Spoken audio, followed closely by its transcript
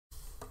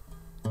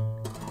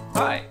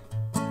Hi,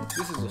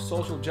 this is the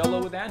Social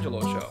Jello with Angelo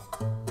show.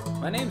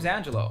 My name's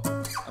Angelo.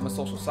 I'm a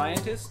social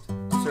scientist,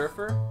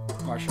 surfer,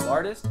 martial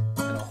artist,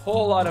 and a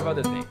whole lot of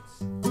other things.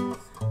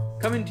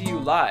 Coming to you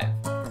live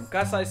from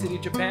Kasai City,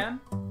 Japan,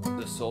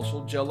 the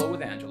Social Jello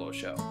with Angelo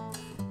show.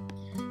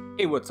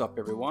 Hey, what's up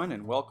everyone,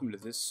 and welcome to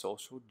this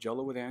Social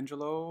Jello with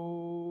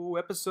Angelo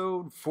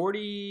episode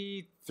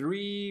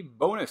 43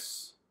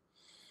 bonus.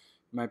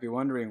 You might be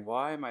wondering,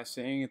 why am I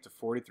saying it's a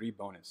 43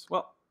 bonus?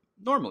 Well,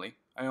 normally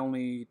I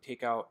only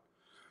take out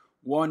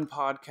one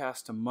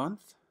podcast a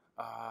month,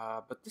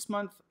 but this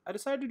month I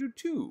decided to do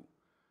two.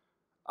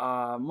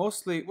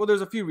 Mostly, well, there's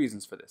a few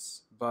reasons for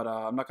this, but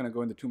I'm not going to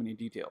go into too many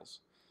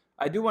details.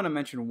 I do want to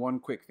mention one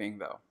quick thing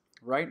though.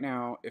 Right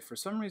now, if for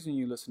some reason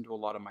you listen to a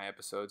lot of my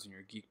episodes and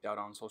you're geeked out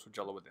on Social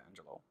Jello with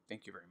Angelo,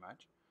 thank you very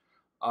much.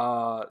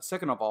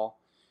 Second of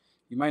all,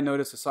 you might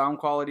notice the sound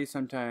quality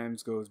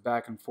sometimes goes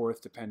back and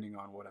forth depending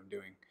on what I'm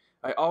doing.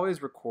 I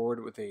always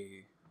record with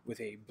a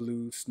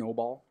Blue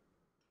Snowball.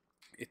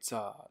 It's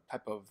a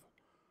type of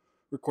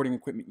recording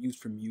equipment used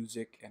for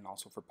music and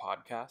also for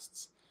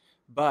podcasts.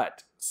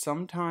 But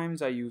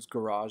sometimes I use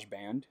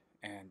GarageBand,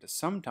 and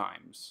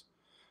sometimes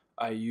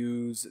I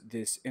use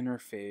this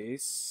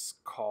interface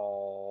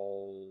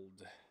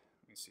called,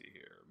 let me see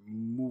here,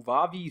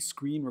 Movavi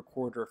Screen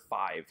Recorder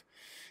 5.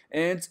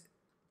 And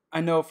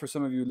I know for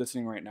some of you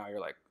listening right now, you're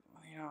like,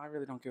 well, I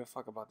really don't give a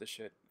fuck about this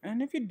shit.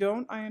 And if you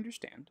don't, I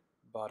understand.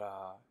 But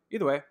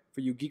either way, for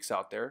you geeks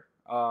out there,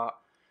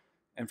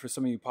 and for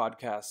some of you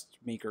podcast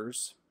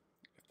makers,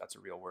 if that's a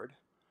real word,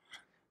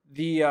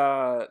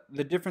 the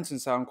difference in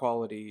sound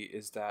quality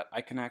is that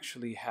I can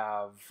actually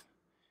have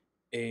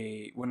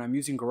when I'm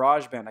using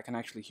GarageBand, I can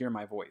actually hear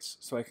my voice.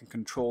 So I can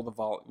control the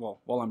volume.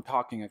 Well, while I'm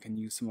talking, I can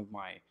use some of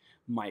my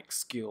mic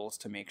skills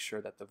to make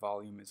sure that the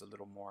volume is a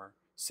little more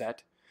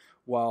set.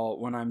 While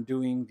when I'm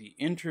doing the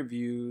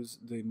interviews,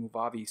 the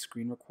Movavi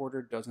screen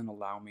recorder doesn't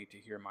allow me to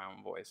hear my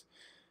own voice.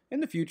 In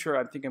the future,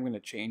 I think I'm going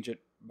to change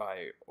it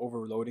by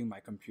overloading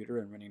my computer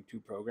and running two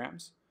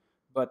programs.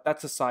 But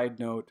that's a side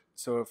note.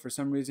 So if for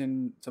some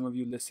reason some of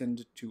you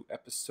listened to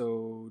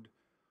episode,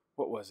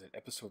 what was it?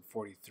 Episode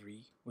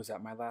 43? Was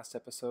that my last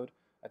episode?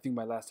 I think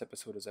my last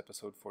episode is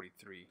episode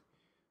 43.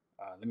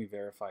 Let me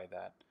verify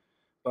that.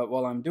 But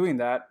while I'm doing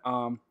that,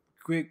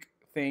 quick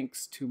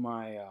thanks to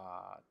my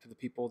to the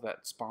people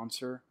that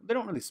sponsor. They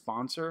don't really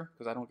sponsor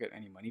because I don't get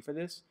any money for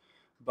this,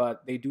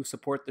 but they do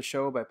support the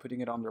show by putting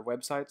it on their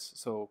websites.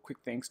 So quick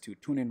thanks to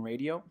TuneIn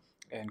Radio,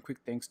 and quick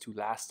thanks to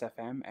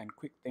Last.fm, and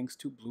quick thanks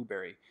to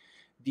Blueberry.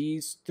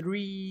 These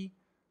three,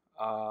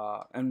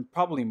 and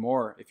probably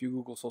more, if you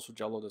Google Social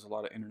Jello, there's a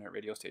lot of internet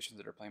radio stations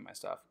that are playing my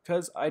stuff,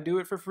 because I do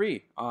it for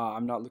free.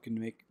 I'm not looking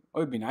to make, it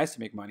would be nice to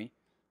make money,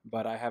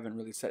 but I haven't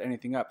really set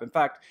anything up. In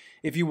fact,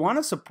 if you want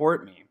to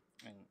support me,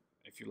 and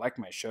if you like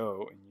my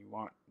show and you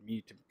want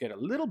me to get a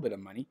little bit of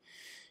money,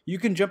 you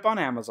can jump on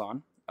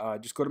Amazon.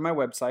 Just go to my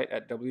website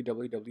at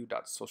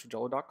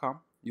www.socialjello.com.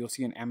 You'll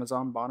see an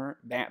Amazon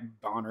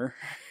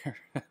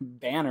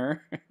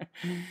banner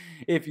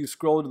if you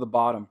scroll to the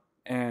bottom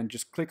and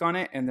just click on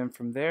it. And then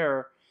from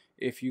there,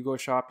 if you go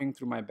shopping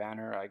through my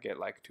banner, I get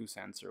like 2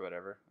 cents or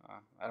whatever.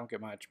 I don't get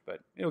much,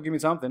 but it'll give me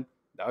something.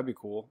 That would be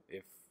cool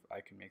if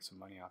I can make some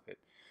money off it.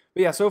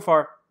 But yeah, so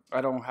far,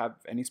 I don't have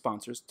any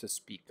sponsors to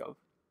speak of.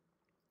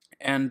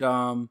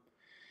 And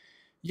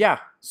yeah,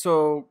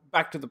 so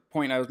back to the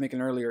point I was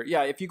making earlier.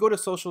 Yeah, if you go to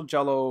Social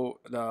Jello,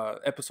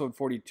 episode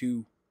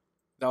 42,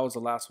 that was the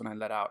last one I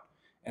let out.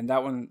 And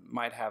that one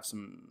might have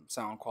some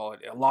sound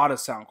quality, a lot of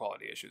sound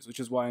quality issues, which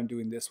is why I'm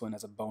doing this one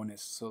as a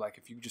bonus. So like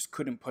if you just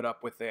couldn't put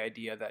up with the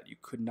idea that you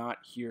could not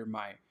hear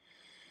my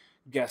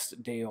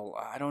guest Dale,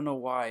 I don't know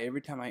why.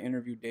 Every time I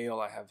interview Dale,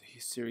 I have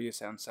serious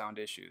sound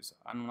issues.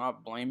 I'm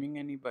not blaming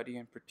anybody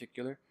in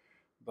particular,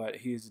 but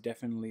he is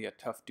definitely a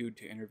tough dude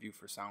to interview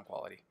for sound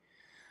quality.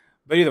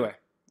 But either way,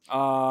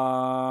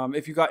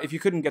 if you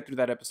couldn't get through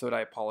that episode,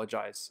 I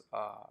apologize.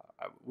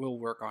 I will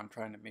work on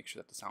trying to make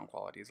sure that the sound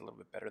quality is a little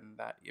bit better than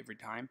that every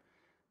time.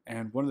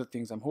 And one of the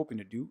things I'm hoping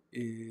to do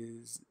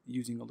is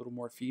using a little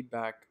more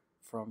feedback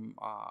from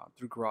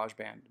through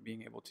GarageBand.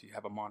 Being able to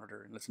have a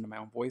monitor and listen to my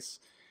own voice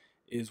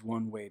is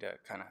one way to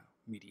kind of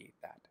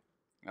mediate that.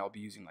 I'll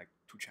be using like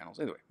 2 channels.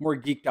 Anyway, more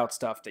geeked out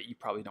stuff that you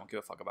probably don't give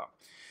a fuck about.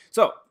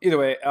 So either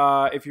way,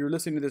 if you're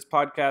listening to this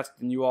podcast,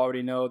 then you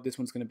already know this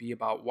one's going to be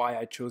about why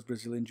I chose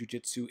Brazilian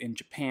Jiu-Jitsu in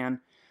Japan.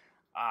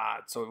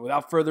 So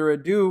without further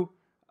ado,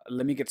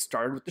 let me get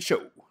started with the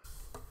show.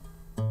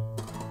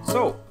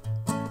 So,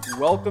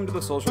 welcome to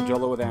the Social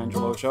Jello with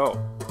Angelo show.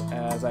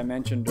 As I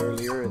mentioned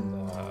earlier in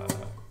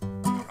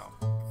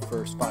the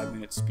first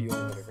 5-minute spiel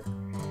or whatever,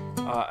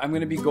 I'm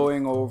going to be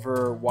going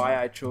over why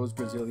I chose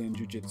Brazilian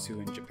Jiu-Jitsu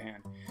in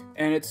Japan.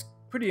 And it's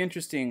pretty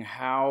interesting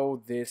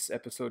how this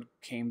episode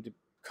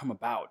come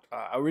about.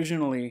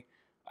 Originally,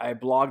 I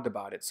blogged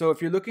about it. So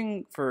if you're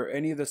looking for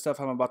any of the stuff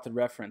I'm about to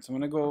reference, I'm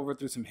going to go over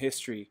through some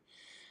history.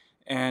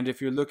 And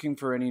if you're looking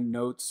for any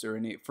notes or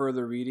any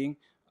further reading,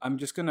 I'm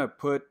just going to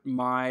put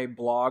my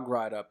blog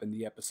write-up in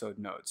the episode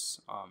notes.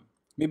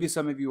 Maybe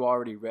some of you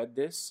already read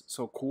this,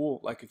 so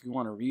cool. Like if you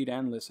want to read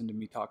and listen to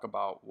me talk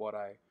about what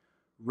I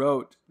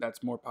wrote,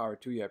 that's more power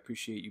to you. I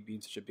appreciate you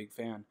being such a big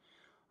fan.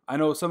 I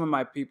know some of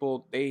my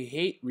people, they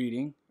hate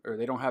reading or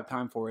they don't have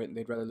time for it and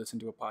they'd rather listen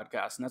to a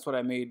podcast. And that's what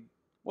I made.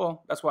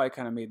 Well, that's why I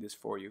kind of made this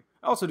for you.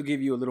 Also to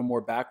give you a little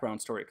more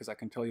background story because I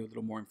can tell you a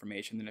little more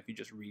information than if you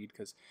just read.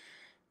 Because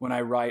when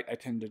I write, I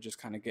tend to just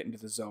kind of get into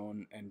the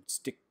zone and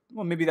stick.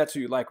 Well, maybe that's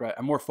what you like, right?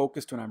 I'm more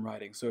focused when I'm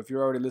writing. So if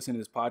you're already listening to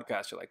this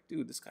podcast, you're like,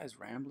 dude, this guy's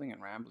rambling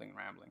and rambling and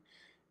rambling.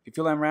 If you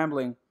feel I'm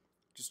rambling,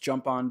 just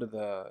jump onto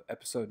the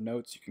episode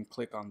notes. You can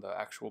click on the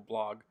actual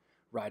blog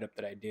write-up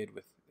that I did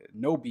with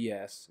no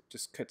BS. It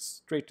just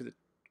cuts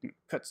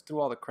through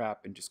all the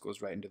crap and just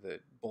goes right into the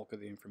bulk of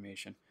the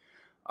information.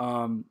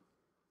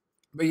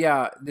 But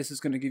yeah, this is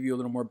going to give you a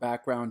little more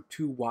background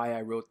to why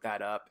I wrote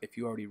that up. If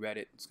you already read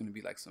it, it's going to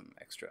be like some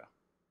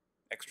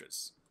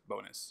extras,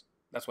 bonus.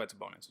 That's why it's a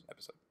bonus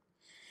episode.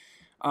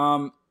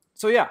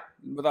 So yeah,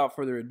 without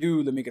further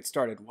ado, let me get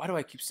started. Why do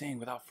I keep saying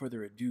without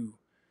further ado?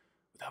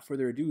 Without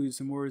further ado,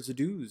 some more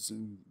do's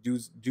and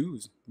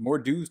do's, more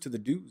do's to the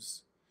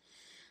do's.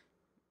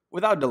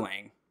 Without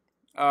delaying,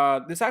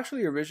 this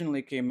actually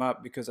originally came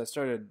up because I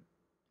started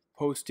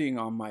posting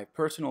on my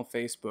personal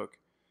Facebook.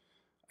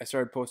 I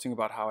started posting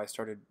about how I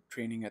started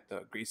training at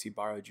the Gracie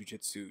Barra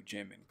Jiu-Jitsu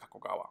gym in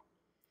Kakogawa.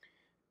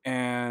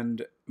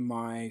 And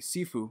my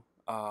Sifu,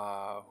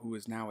 who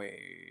is now a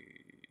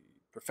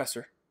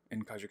professor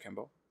in Kaju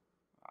Kembo,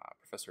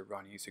 Professor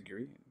Ronnie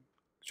Isagiri,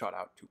 shout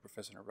out to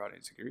Professor Ronnie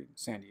Isagiri in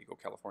San Diego,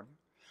 California.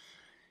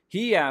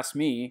 He asked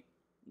me,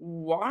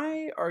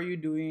 why are you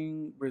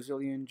doing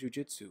Brazilian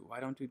Jiu-Jitsu?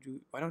 Why don't you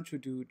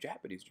do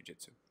Japanese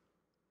Jiu-Jitsu?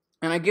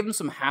 And I give him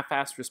some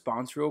half-assed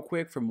response real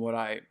quick from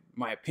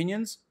my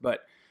opinions,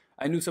 but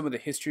I knew some of the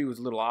history was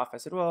a little off. I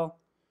said, well,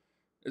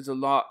 there's a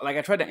lot. Like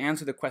I tried to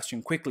answer the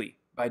question quickly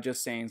by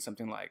just saying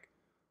something like,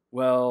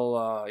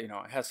 well, it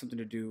has something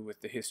to do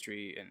with the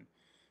history and,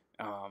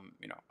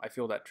 I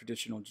feel that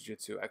traditional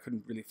jiu-jitsu, I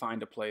couldn't really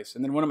find a place.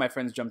 And then one of my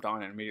friends jumped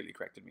on and immediately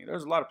corrected me.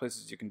 There's a lot of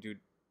places you can do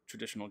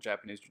traditional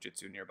Japanese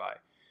jiu-jitsu nearby.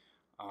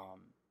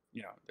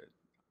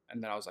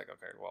 And then I was like,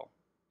 okay, well,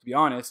 to be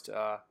honest,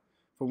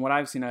 from what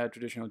I've seen out of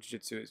traditional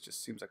jiu-jitsu, it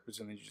just seems like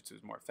Brazilian jiu-jitsu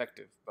is more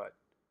effective. But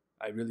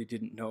I really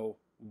didn't know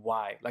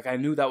why. Like I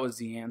knew that was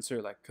the answer,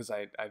 like because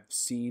I've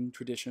seen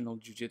traditional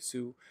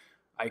jiu-jitsu,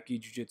 Aiki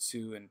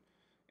jiu-jitsu,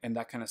 and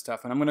that kind of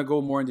stuff. And I'm gonna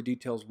go more into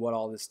details what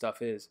all this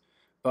stuff is.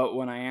 But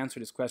when I answered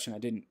his question, I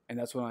didn't. And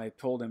that's when I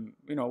told him,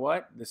 you know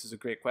what, this is a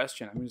great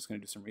question. I'm just gonna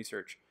do some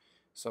research.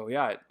 So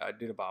yeah, I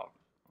did about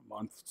a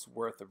month's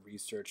worth of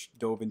research,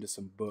 dove into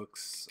some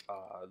books,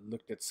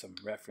 looked at some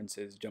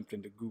references, jumped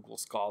into Google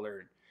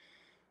Scholar,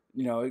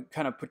 and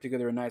kind of put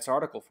together a nice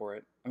article for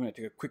it. I'm gonna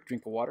take a quick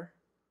drink of water.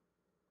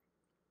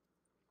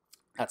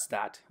 That's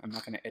that. I'm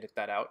not going to edit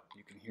that out.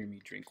 You can hear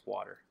me drink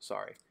water.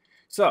 Sorry.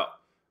 So,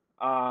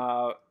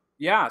 so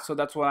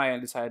that's why I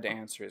decided to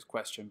answer his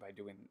question by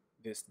doing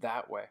this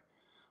that way.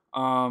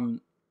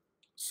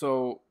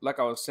 So, like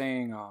I was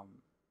saying,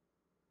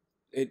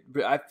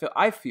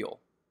 I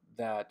feel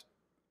that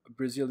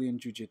Brazilian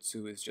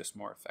Jiu-Jitsu is just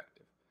more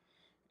effective.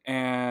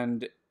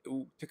 And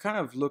to kind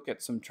of look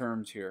at some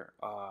terms here,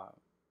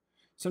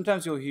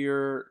 sometimes you'll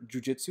hear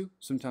Jiu-Jitsu,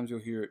 sometimes you'll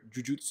hear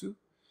Jujutsu.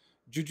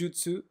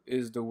 Jujutsu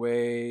is the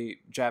way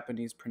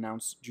Japanese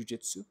pronounce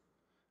jujitsu.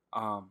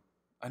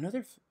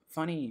 Another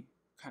funny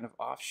kind of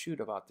offshoot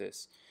about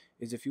this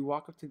is if you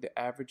walk up to the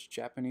average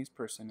Japanese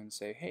person and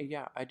say, hey,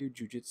 yeah, I do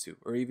jujitsu,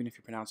 or even if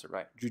you pronounce it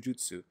right,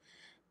 jujutsu,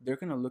 they're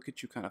going to look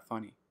at you kind of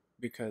funny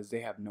because they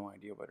have no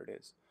idea what it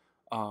is.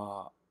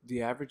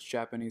 The average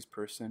Japanese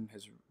person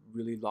has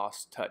really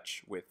lost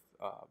touch with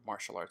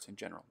martial arts in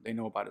general. They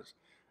know about it.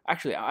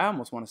 Actually, I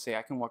almost want to say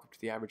I can walk up to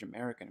the average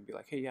American and be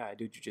like, hey, yeah, I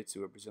do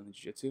jiu-jitsu or Brazilian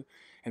jiu-jitsu.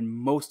 And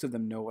most of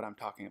them know what I'm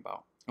talking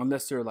about.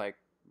 Unless they're like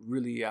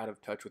really out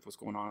of touch with what's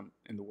going on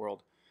in the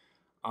world.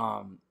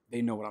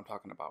 They know what I'm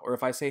talking about. Or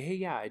if I say, hey,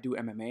 yeah, I do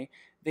MMA,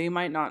 they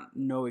might not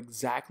know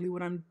exactly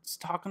what I'm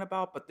talking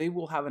about, but they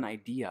will have an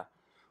idea.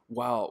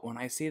 While when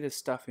I say this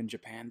stuff in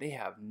Japan, they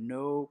have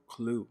no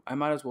clue. I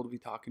might as well be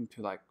talking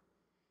to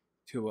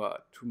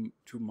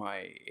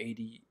my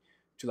 80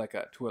 to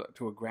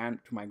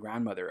my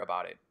grandmother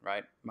about it,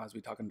 right? Might as well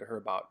be talking to her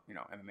about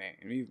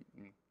MMA, and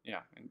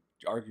and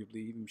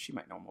arguably even she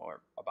might know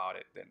more about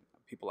it than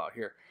people out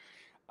here.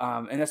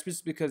 And that's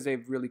just because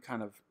they've really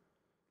kind of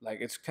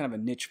it's kind of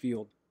a niche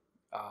field.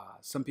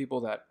 Some people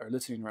that are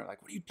listening are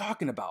like, "What are you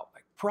talking about?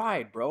 Like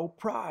pride, bro,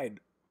 pride."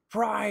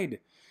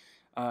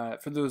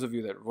 For those of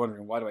you that are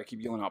wondering why do I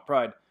keep yelling out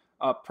pride,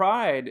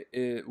 Pride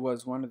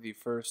was one of the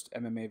first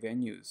MMA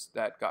venues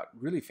that got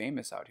really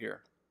famous out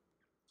here.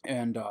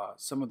 And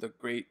some of the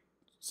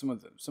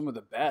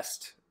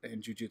best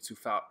in jiu-jitsu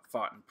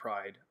fought in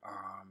Pride.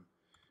 Let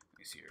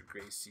me see here,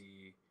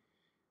 Gracie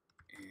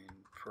in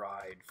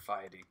Pride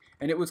fighting,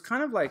 and it was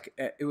kind of like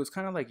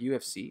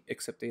UFC,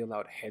 except they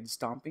allowed head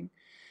stomping.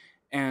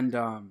 And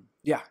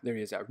there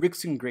he is.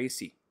 Rickson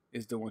Gracie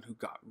is the one who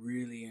got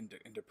really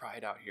into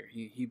Pride out here.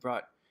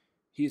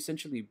 He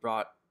essentially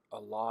brought a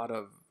lot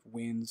of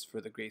wins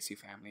for the Gracie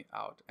family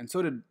out, and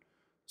so did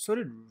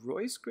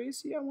Royce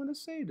Gracie. I want to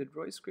say, did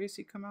Royce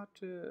Gracie come out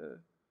to?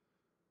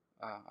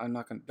 I'm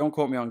not gonna. Don't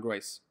quote me on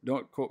Royce.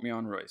 Don't quote me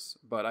on Royce.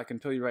 But I can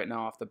tell you right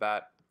now off the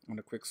bat on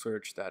a quick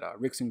search that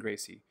Rickson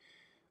Gracie,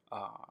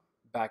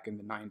 back in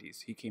the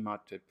 '90s, he came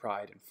out to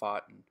Pride and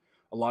fought, and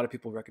a lot of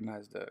people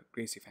recognized the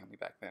Gracie family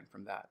back then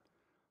from that.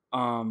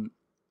 Um,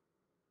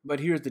 but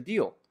here's the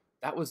deal.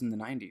 That was in the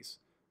 '90s.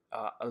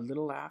 A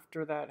little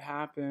after that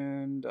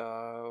happened,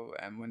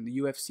 and when the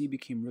UFC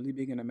became really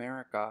big in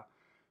America,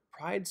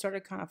 Pride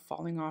started kind of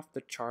falling off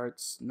the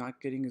charts, not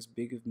getting as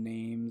big of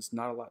names,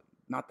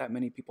 not that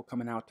many people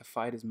coming out to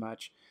fight as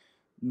much.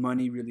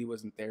 Money really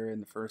wasn't there in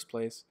the first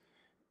place,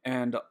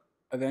 and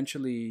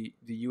eventually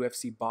the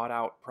UFC bought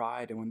out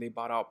Pride, and when they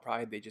bought out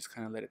Pride, they just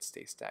kind of let it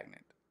stay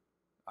stagnant.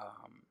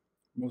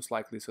 Most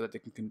likely so that they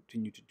can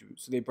continue to do.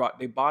 So they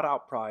bought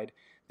out Pride.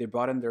 They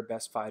brought in their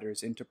best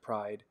fighters into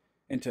Pride,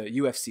 into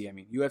UFC. I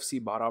mean,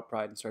 UFC bought out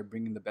Pride and started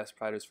bringing the best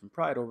fighters from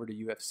Pride over to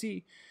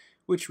UFC,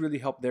 which really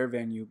helped their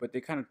venue. But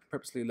they kind of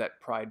purposely let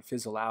Pride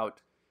fizzle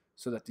out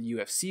so that the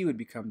UFC would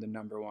become the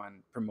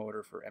 #1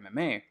 promoter for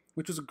MMA,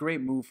 which was a great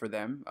move for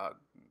them.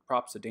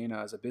 Props to Dana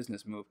as a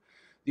business move.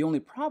 The only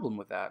problem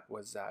with that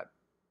was that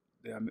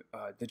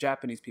the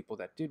Japanese people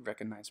that did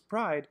recognize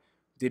Pride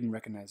didn't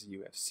recognize the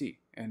UFC,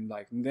 and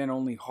then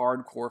only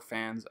hardcore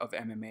fans of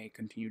MMA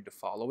continued to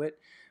follow it.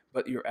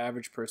 But your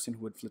average person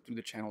who would flip through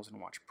the channels and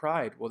watch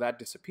Pride, well, that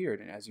disappeared.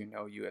 And as you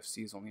know,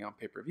 UFC is only on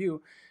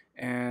pay-per-view,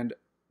 and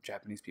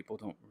Japanese people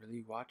don't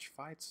really watch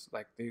fights.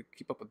 Like, they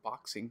keep up with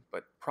boxing,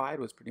 but Pride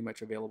was pretty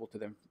much available to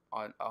them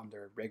on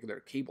their regular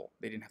cable.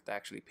 They didn't have to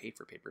actually pay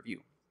for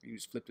pay-per-view. You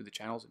just flip through the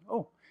channels and,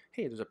 oh,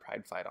 hey, there's a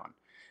Pride fight on.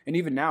 And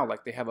even now,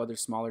 like, they have other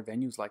smaller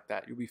venues like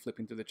that. You'll be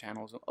flipping through the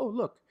channels and, oh,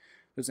 look,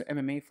 there's an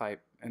MMA fight,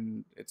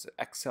 and it's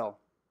XL.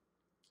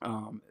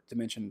 To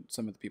mention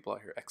some of the people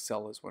out here,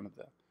 XL is one of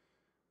the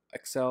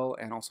XL,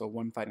 and also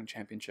One Fighting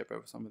Championship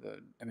over some of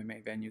the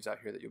MMA venues out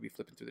here that you'll be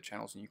flipping through the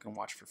channels and you can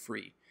watch for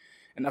free.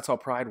 And that's how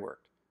Pride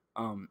worked,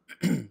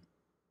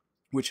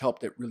 which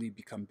helped it really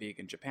become big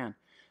in Japan.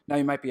 Now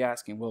you might be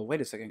asking, well,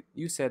 wait a second.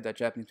 You said that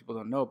Japanese people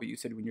don't know, but you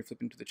said when you're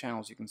flipping through the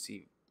channels, you can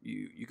see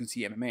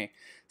MMA.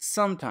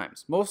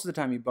 Sometimes, most of the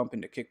time, you bump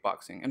into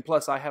kickboxing. And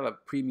plus, I have a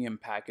premium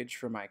package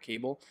for my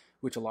cable,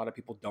 which a lot of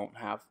people don't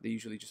have. They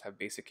usually just have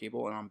basic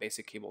cable, and on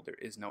basic cable, there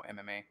is no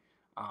MMA.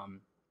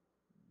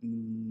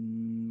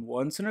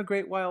 Once in a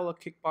great while, a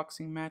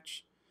kickboxing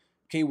match.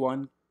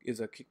 K1 is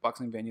a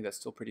kickboxing venue that's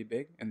still pretty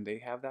big, and they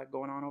have that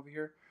going on over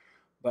here.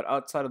 But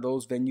outside of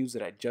those venues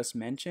that I just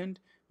mentioned,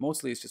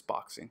 mostly it's just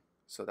boxing.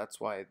 So that's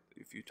why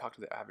if you talk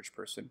to the average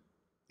person,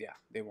 yeah,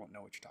 they won't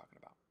know what you're talking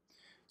about.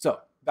 So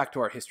back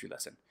to our history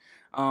lesson.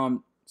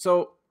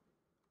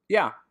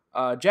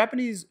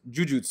 Japanese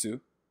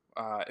Jujutsu,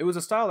 it was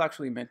a style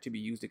actually meant to be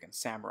used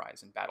against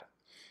samurais in battle.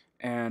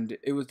 And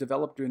it was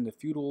developed during the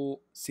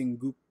feudal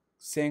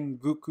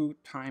Sengoku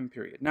time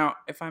period. Now,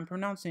 if I'm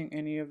pronouncing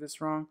any of this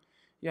wrong,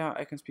 yeah,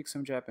 I can speak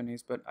some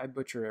Japanese, but I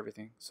butcher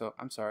everything. So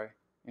I'm sorry,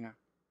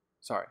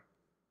 sorry.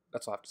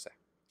 That's all I have to say.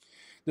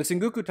 The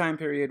Sengoku time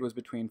period was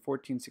between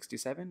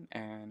 1467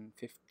 and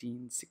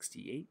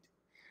 1568.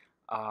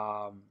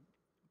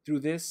 Through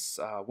this,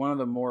 one of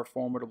the more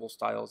formidable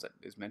styles that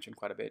is mentioned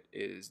quite a bit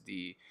is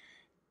the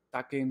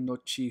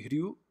Takenochi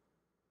Ryu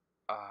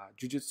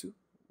Jujutsu,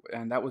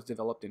 and that was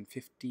developed in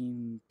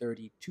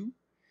 1532.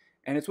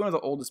 And it's one of the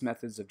oldest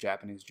methods of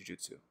Japanese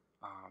Jiu-Jitsu.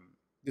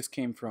 This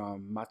came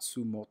from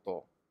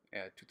Matsumoto,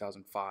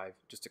 2005,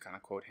 just to kind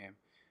of quote him,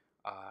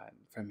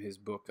 from his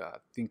book,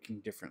 Thinking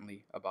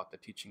Differently About the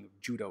Teaching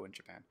of Judo in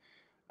Japan.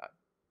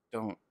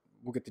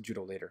 We'll get to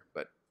Judo later,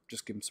 but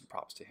just give him some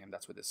props to him.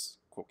 That's where this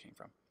quote came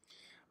from.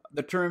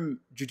 The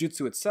term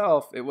Jiu-Jitsu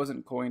itself, it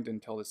wasn't coined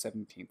until the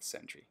 17th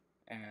century.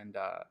 And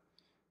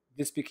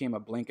this became a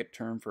blanket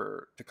term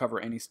to cover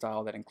any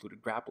style that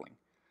included grappling.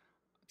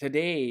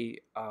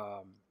 Today,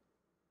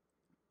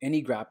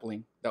 any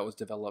grappling that was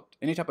developed,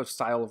 any type of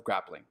style of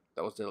grappling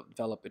that was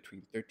developed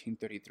between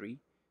 1333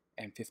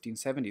 and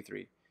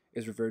 1573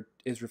 is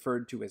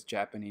referred to as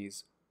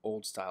Japanese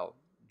old style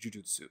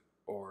Jujutsu,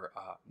 or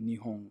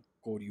Nihon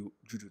Koryu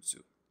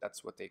Jujutsu.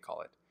 That's what they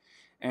call it.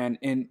 And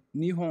in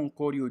Nihon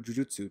Koryu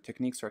Jujutsu,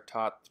 techniques are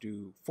taught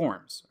through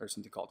forms, or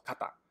something called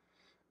kata.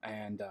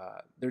 And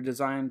they're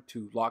designed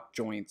to lock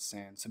joints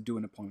and subdue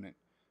an opponent.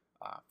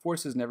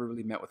 Force is never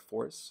really met with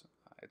force.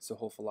 It's the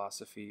whole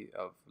philosophy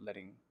of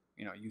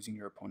using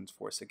your opponent's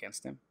force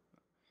against him.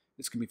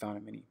 This can be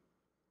found in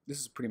this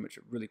is pretty much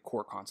a really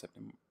core concept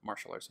in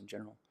martial arts in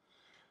general.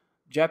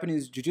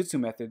 Japanese jiu-jitsu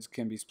methods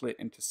can be split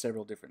into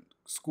several different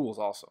schools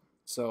also.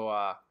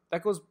 So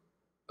that goes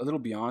a little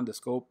beyond the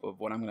scope of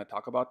what I'm going to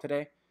talk about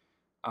today.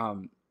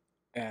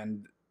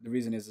 And the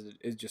reason is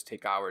it just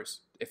take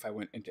hours if I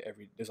went into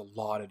there's a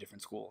lot of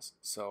different schools.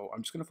 So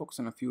I'm just going to focus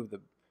on a few of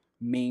the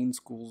main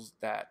schools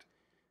that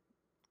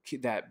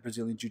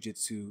Brazilian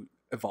Jiu-Jitsu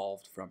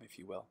evolved from, if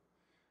you will.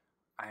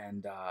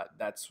 And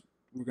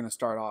we're going to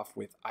start off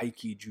with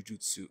Aiki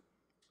Jiu-Jitsu.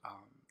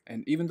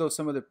 And even though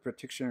some of the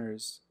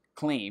practitioners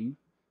claim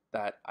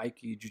that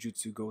Aiki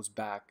Jujutsu goes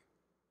back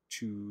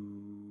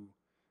to,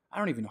 I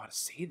don't even know how to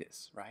say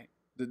this, right?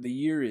 The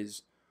year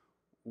is,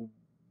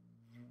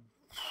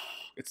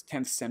 it's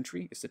 10th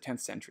century. It's the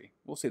 10th century.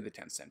 We'll say the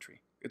 10th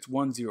century. It's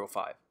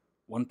 105.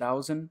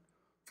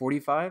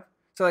 1045.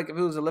 So like if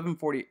it was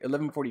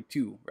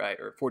 1142, right?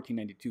 Or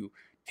 1492,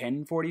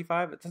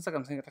 1045. It sounds like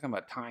I'm talking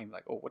about time.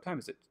 Like, oh, what time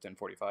is it?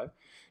 1045.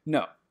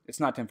 No, it's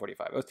not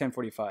 1045. It was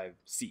 1045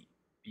 C.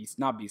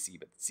 Not BC,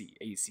 but C.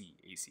 AC.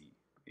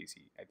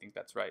 I think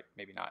that's right.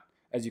 Maybe not.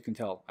 As you can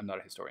tell, I'm not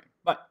a historian.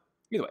 But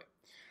either way,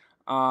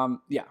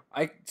 yeah.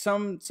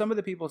 Some of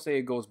the people say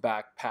it goes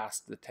back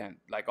past the 10th,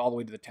 like all the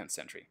way to the 10th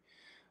century.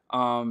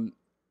 And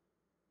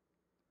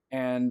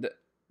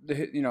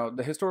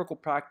the historical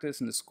practice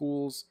and the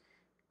schools,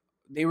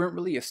 they weren't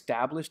really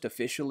established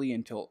officially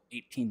until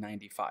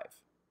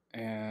 1895,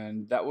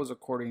 and that was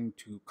according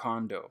to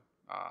Kondo,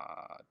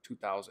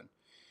 2000.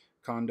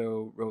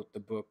 Kondo wrote the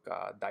book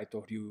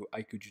Daito Ryu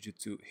Aiku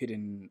Jujutsu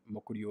Hidden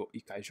Mokuryo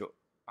Ikaijo,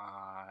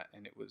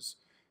 and it was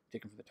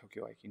taken from the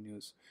Tokyo Aiki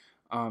News.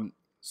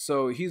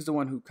 So he's the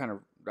one who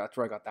that's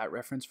where I got that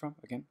reference from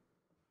again.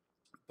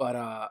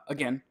 But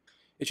again,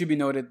 it should be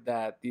noted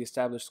that the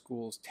established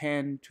schools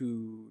tend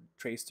to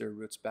trace their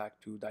roots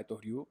back to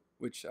Daito Ryu,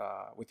 which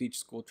with each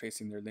school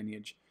tracing their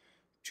lineage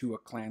to a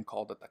clan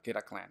called the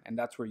Takeda clan. And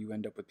that's where you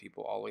end up with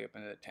people all the way up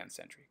into the 10th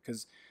century,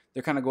 because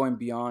they're kind of going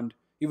beyond,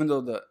 even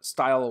though the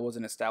style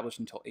wasn't established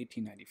until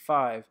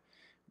 1895,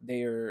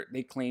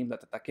 they claim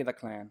that the Takeda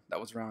clan that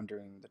was around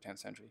during the 10th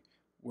century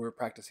were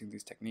practicing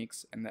these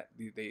techniques, and that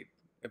they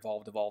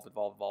evolved, and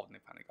they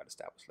finally got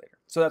established later.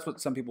 So that's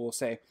what some people will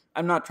say.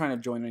 I'm not trying to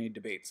join any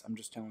debates. I'm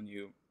just telling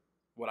you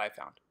what I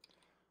found.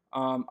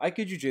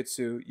 Aiki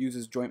Jiu-Jitsu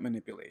uses joint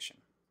manipulation.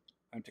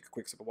 I'm going to take a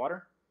quick sip of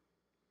water.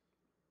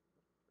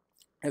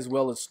 As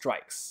well as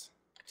strikes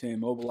to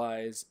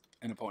immobilize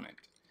an opponent.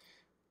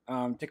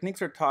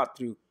 Techniques are taught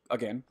through,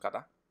 again,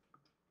 kata,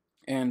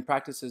 and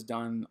practice is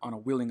done on a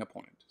willing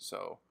opponent.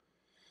 So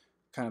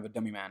kind of a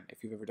dummy man.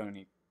 If you've ever done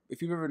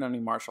any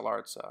martial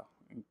arts,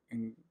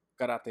 in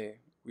karate,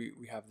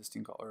 we have this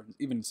thing called, or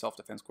even in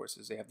self-defense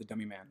courses, they have the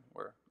dummy man,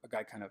 where a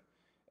guy kind of,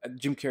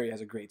 Jim Carrey has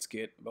a great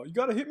skit about, you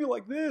gotta hit me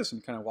like this,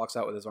 and kind of walks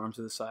out with his arms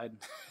to the side.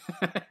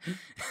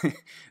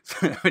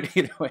 But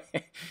either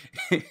way,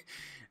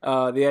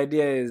 the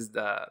idea is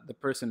the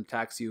person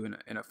attacks you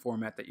in a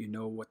format that you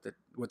know what they're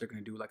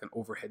going to do, like an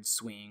overhead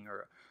swing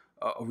or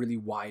a really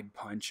wide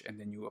punch, and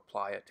then you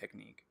apply a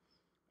technique.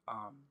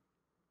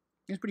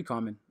 It's pretty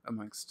common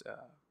amongst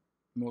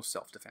most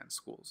self-defense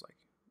schools, like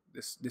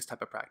this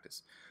type of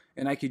practice.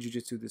 In Aiki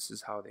Jiu-Jitsu, this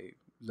is how they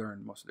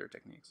learn most of their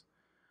techniques.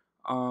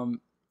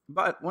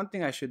 But one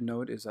thing I should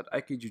note is that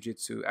Aiki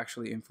Jiu-Jitsu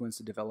actually influenced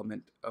the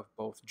development of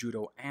both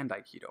Judo and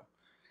Aikido.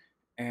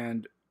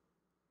 And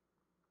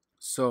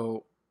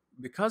so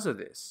because of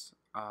this,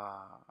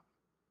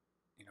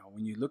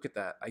 when you look at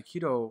that,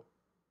 Aikido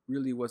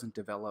really wasn't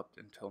developed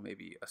until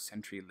maybe a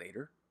century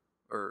later.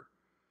 Or,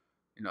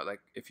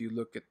 like if you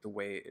look at the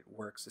way it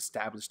works,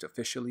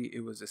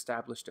 it was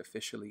established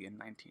officially in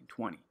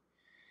 1920.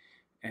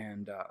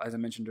 And as I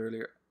mentioned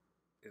earlier,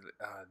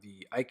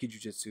 the Aiki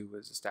Jiu-Jitsu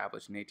was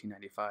established in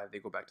 1895. They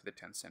go back to the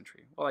 10th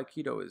century. Well,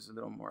 Aikido is a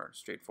little more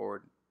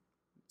straightforward.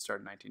 It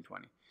started in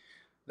 1920.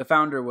 The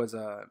founder was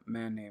a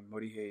man named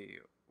Morihei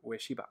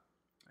Ueshiba,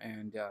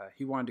 and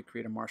he wanted to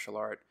create a martial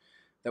art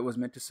that was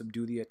meant to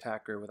subdue the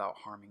attacker without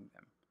harming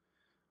them.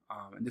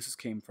 And this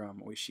came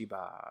from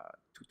Ueshiba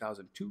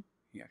 2002.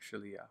 He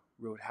actually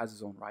has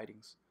his own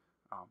writings.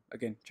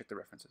 Again, check the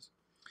references.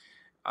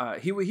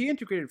 He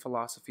integrated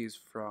philosophies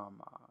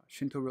from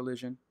Shinto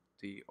religion,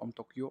 the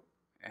Omtokyo,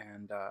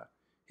 and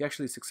he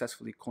actually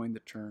successfully coined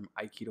the term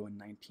Aikido in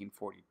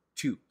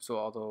 1942. So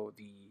although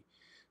the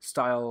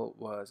style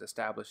was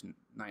established in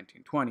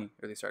 1920,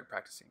 or they started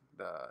practicing,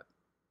 the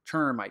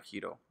term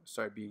Aikido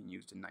started being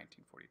used in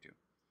 1942.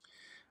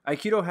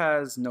 Aikido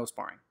has no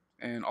sparring,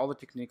 and all the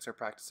techniques are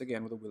practiced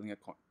again with a willing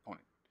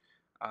opponent.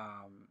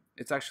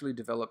 It's actually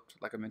developed,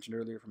 like I mentioned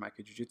earlier, from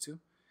Aiki Jiu-Jitsu,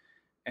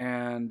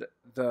 and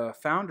the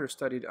founder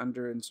studied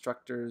under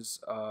instructors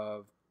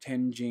of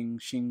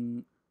Tenjin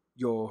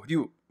Shin-Yo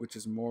Ryu, which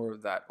is more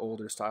of that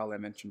older style I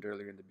mentioned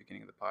earlier in the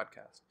beginning of the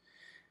podcast.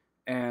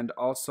 And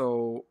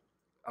also,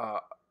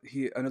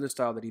 another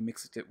style that he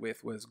mixed it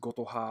with was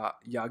Gotoha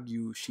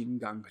Yagyu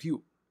Shingan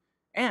Ryu,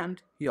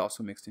 and he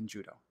also mixed in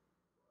Judo.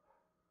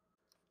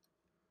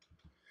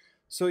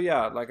 So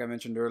yeah, like I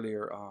mentioned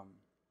earlier,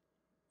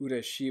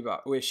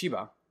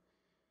 Ueshiba,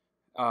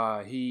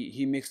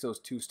 he mixed those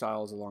two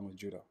styles along with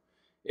Judo.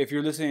 If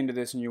you're listening to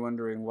this and you're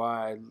wondering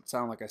why I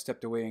sound like I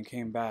stepped away and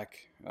came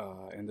back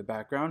in the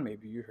background,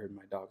 maybe you heard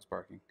my dogs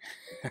barking.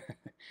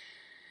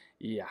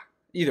 Yeah,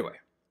 either way.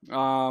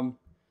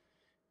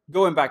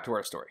 Going back to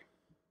our story.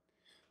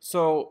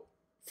 So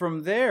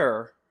from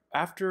there,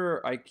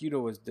 after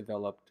Aikido was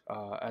developed,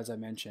 as I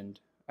mentioned,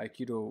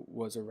 Aikido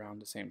was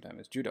around the same time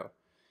as Judo.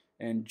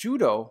 And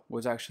Judo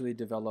was actually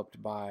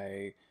developed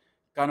by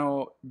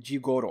Kano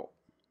Jigoro.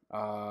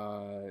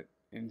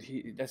 And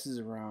this is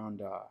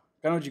around...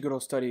 Kano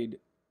Jigoro studied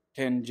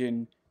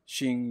Tenjin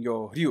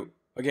Shinyo Ryu.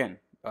 Again,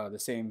 the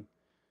same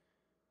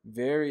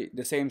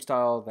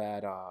style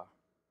that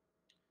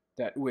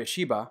that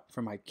Ueshiba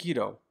from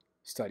Aikido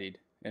studied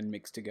and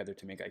mixed together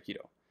to make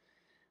Aikido.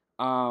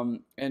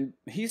 And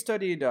he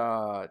studied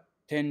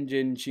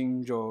Tenjin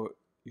Shinjo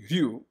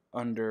Ryu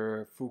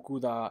under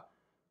Fukuda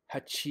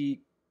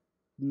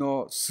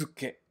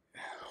Hachinosuke.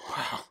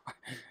 Wow, I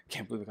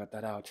can't believe I got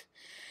that out.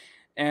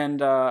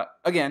 And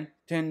again,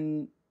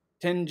 Tenjin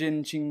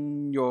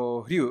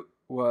Shinjo Ryu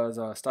was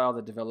a style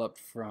that developed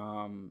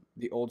from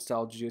the old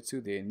style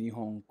jujutsu, the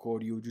Nihon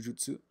Koryu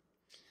Jujutsu.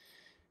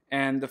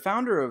 And the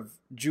founder of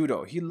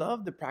Judo, he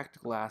loved the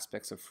practical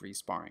aspects of free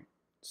sparring.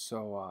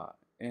 So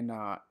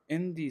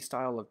in the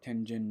style of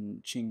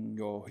Tenjin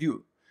Shinjo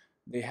Ryu,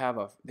 they have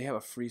a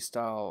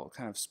freestyle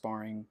kind of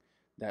sparring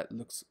that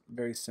looks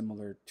very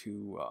similar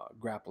to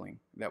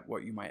grappling, that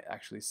what you might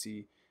actually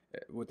see,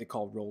 what they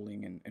call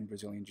rolling in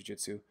Brazilian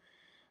Jiu-Jitsu,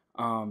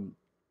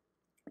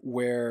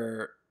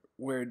 where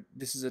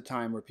this is a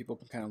time where people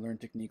can kind of learn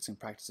techniques and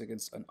practice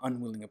against an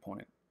unwilling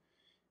opponent.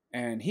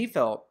 And he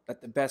felt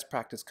that the best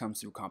practice comes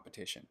through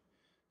competition.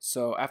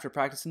 So after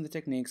practicing the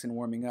techniques and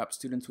warming up,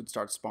 students would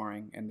start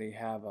sparring, and the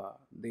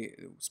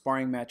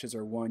sparring matches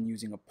are won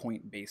using a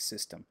point-based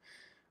system.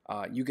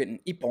 You get an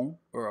ippon,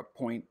 or a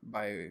point,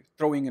 by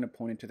throwing an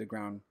opponent to the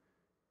ground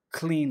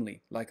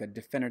cleanly, like a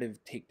definitive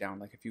takedown.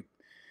 Like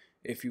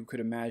if you could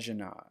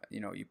imagine,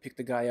 you pick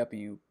the guy up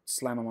and you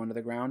slam him onto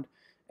the ground,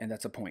 and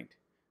that's a point.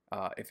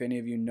 If any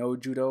of you know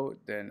judo,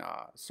 then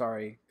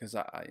sorry, because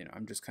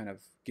I'm just kind of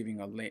giving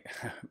a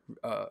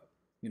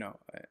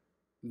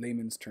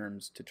layman's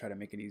terms to try to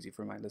make it easy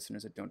for my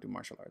listeners that don't do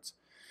martial arts.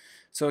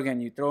 So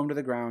again, you throw them to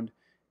the ground,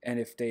 and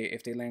if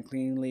they land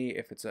cleanly,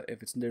 if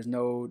there's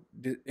no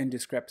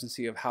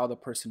indiscrepancy of how the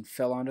person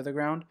fell onto the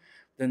ground,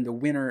 then the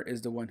winner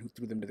is the one who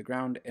threw them to the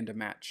ground, and a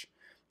match.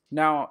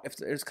 Now, if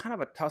there's kind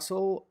of a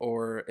tussle,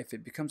 or if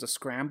it becomes a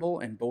scramble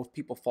and both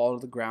people fall to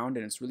the ground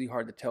and it's really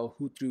hard to tell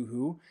who threw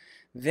who,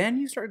 then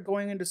you start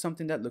going into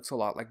something that looks a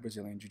lot like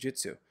Brazilian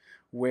Jiu-Jitsu,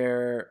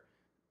 where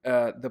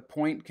the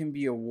point can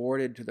be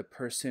awarded to the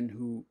person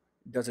who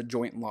does a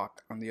joint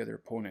lock on the other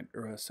opponent,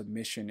 or a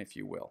submission, if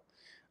you will.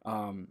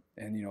 And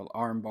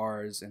arm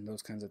bars and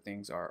those kinds of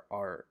things are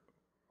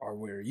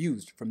where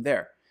used from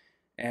there,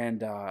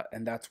 and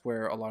that's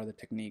where a lot of the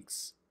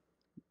techniques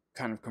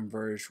kind of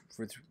converge.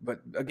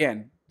 But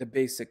again, the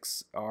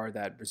basics are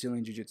that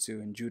Brazilian Jiu-Jitsu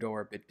and Judo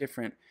are a bit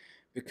different,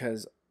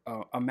 because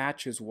a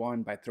match is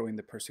won by throwing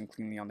the person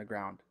cleanly on the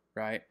ground,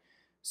 right?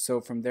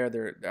 So from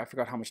there, I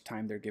forgot how much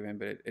time they're given,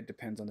 but it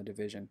depends on the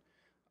division.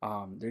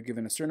 They're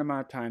given a certain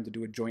amount of time to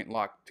do a joint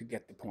lock to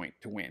get the point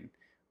to win.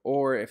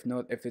 Or if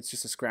it's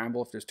just a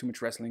scramble, if there's too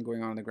much wrestling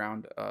going on the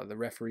ground, the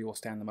referee will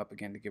stand them up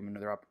again to give them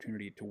another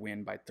opportunity to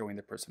win by throwing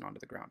the person onto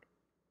the ground.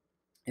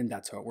 And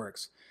that's how it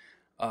works.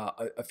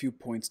 A few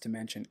points to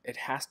mention: it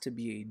has to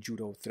be a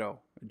judo throw.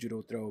 A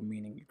judo throw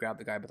meaning you grab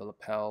the guy by the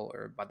lapel,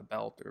 or by the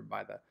belt, or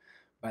by the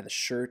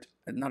shirt.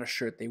 Not a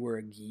shirt; they wear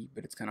a gi,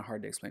 but it's kind of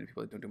hard to explain to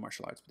people that don't do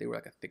martial arts. But they wear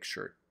like a thick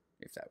shirt,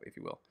 if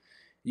you will.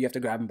 You have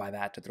to grab them by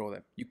that to throw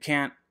them. You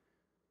can't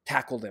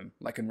tackle them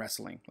like in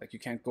wrestling. Like you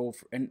can't go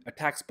for, and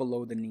attacks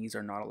below the knees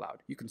are not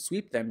allowed. You can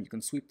sweep them. You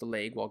can sweep the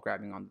leg while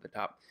grabbing onto the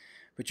top,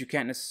 but you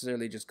can't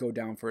necessarily just go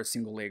down for a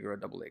single leg or a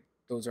double leg.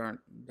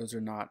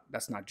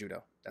 That's not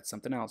judo. That's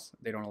something else.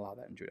 They don't allow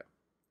that in judo.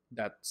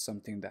 That's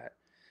something that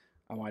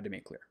I wanted to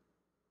make clear.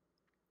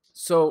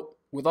 So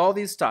with all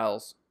these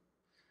styles,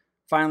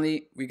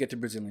 finally we get to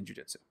Brazilian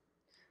Jiu-Jitsu.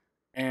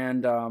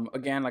 And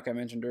again, like I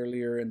mentioned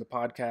earlier in the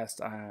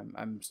podcast,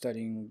 I'm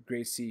studying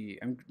Gracie.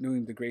 I'm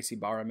doing the Gracie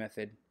Barra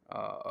method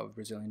of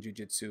Brazilian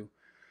Jiu-Jitsu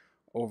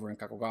over in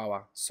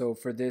Kakogawa. So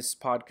for this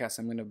podcast,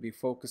 I'm going to be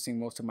focusing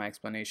most of my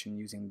explanation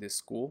using this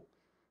school.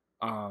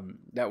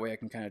 That way I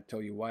can kind of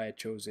tell you why I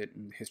chose it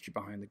and the history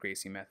behind the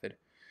Gracie method.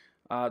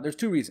 There's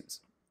two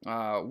reasons.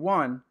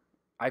 One,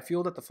 I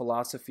feel that the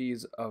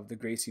philosophies of the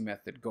Gracie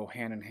method go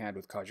hand in hand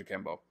with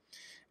Kajukenbo.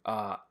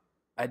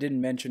 I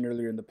didn't mention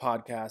earlier in the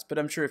podcast, but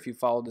I'm sure if you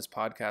followed this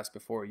podcast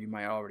before, you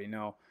might already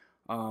know.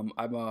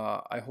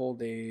 I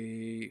hold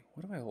a,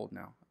 what do I hold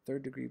now?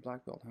 Third degree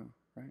black belt, huh?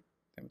 Right?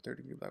 I'm a third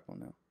degree black belt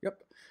now.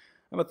 Yep.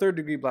 I'm a third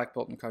degree black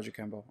belt in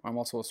Kajukenbo. I'm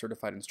also a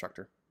certified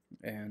instructor.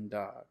 And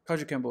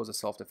Kajukenbo is a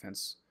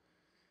self-defense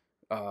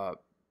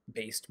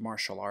based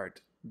martial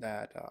art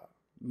that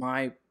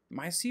my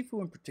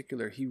Sifu in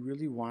particular, he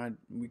really wanted.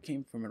 We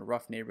came from a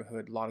rough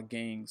neighborhood, a lot of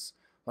gangs,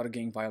 a lot of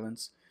gang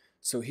violence.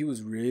 So he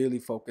was really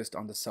focused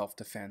on the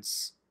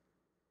self-defense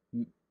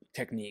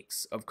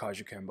techniques of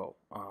Kajukenbo.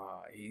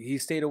 He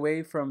stayed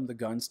away from the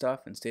gun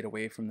stuff and stayed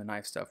away from the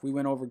knife stuff. We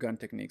went over gun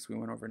techniques. We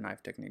went over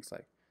knife techniques.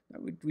 Like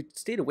we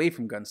stayed away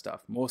from gun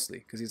stuff mostly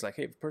because he's like,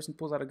 hey, if a person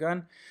pulls out a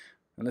gun,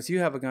 unless you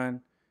have a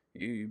gun,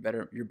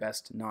 you're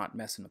best not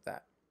messing with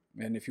that.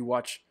 And if you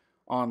watch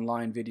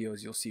online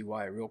videos, you'll see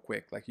why real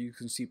quick. Like you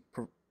can see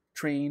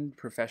trained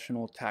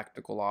professional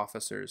tactical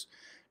officers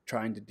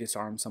trying to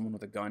disarm someone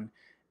with a gun,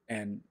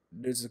 And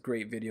there's a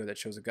great video that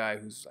shows a guy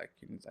who's like,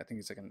 I think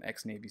he's like an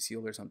ex-Navy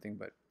SEAL or something,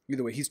 but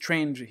either way, he's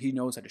trained. He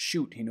knows how to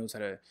shoot.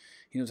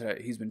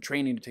 He's been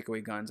training to take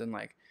away guns. And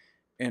like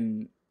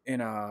in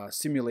a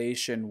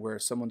simulation where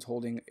someone's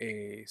holding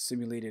a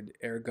simulated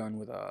air gun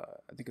with I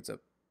think it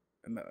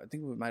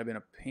might have been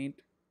a paint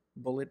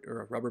bullet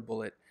or a rubber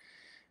bullet.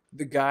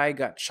 The guy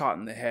got shot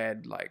in the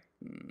head like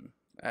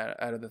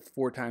out of the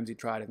 4 times he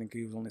tried. I think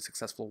he was only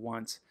successful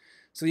once.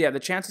 So yeah, the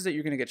chances that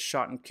you're going to get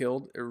shot and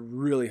killed are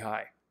really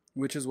high,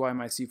 which is why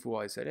my Sifu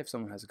always said, if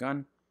someone has a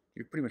gun,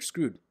 you're pretty much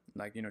screwed.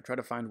 Like, try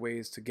to find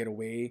ways to get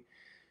away.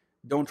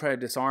 Don't try to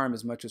disarm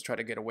as much as try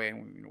to get away.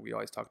 And we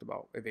always talked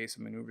about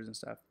evasive maneuvers and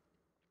stuff.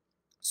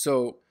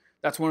 So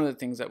that's one of the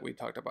things that we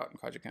talked about in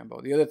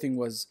Kajukenbo. The other thing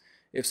was,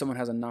 if someone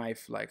has a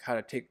knife, like how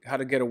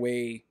to get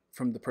away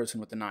from the person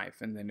with the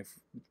knife, and then if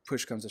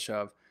push comes to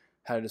shove,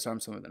 how to disarm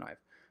someone with the knife.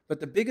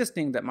 But the biggest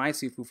thing that my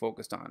Sifu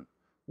focused on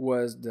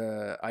was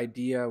the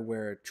idea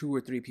where 2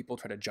 or 3 people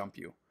try to jump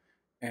you.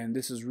 And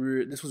this was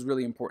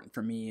really important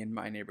for me in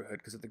my neighborhood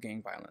because of the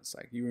gang violence.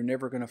 Like, you were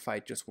never going to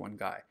fight just one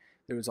guy.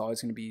 There was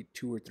always going to be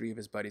 2 or 3 of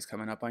his buddies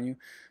coming up on you.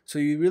 So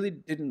you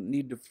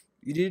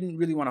didn't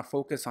really want to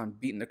focus on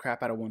beating the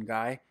crap out of one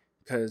guy,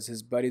 because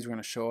his buddies were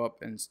going to show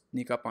up and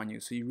sneak up on you.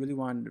 So you really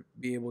wanted to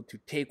be able to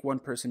take one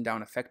person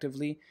down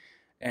effectively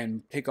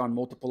and take on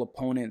multiple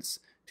opponents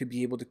to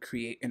be able to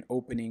create an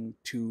opening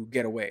to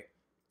get away.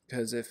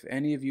 Because if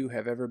any of you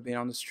have ever been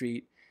on the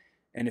street,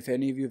 and if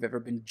any of you have ever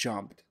been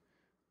jumped,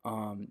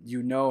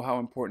 you know how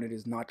important it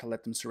is not to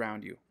let them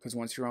surround you. Because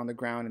once you're on the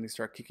ground and they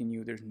start kicking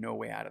you, there's no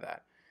way out of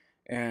that.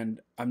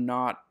 And I'm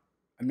not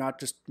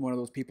just one of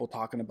those people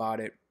talking about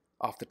it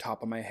off the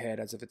top of my head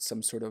as if it's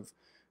some sort of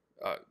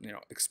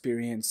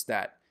experience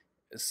that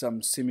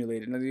some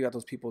simulated. And then you got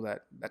those people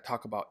that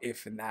talk about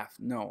if and that.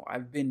 No,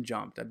 I've been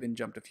jumped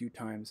a few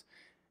times.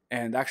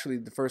 And actually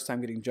the first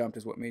time getting jumped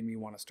is what made me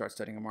want to start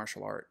studying a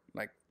martial art.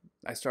 Like,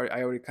 I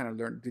already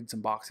kind of did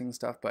some boxing and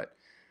stuff, but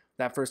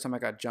that first time I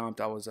got jumped,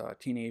 I was a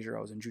teenager.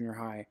 I was in junior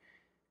high,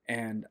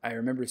 and I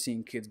remember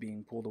seeing kids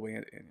being pulled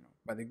away.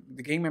 By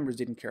the gang members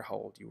didn't care how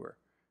old you were,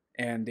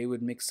 and they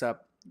would mix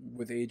up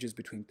with ages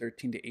between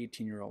 13 to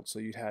 18-year-olds. So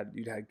you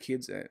had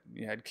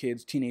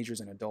kids, teenagers,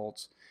 and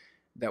adults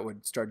that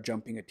would start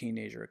jumping a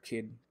teenager, a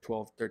kid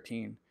 12,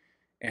 13,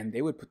 and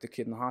they would put the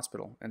kid in the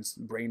hospital, and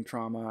brain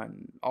trauma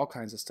and all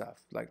kinds of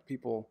stuff. Like,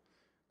 people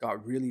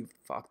got really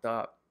fucked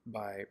up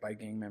by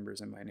gang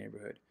members in my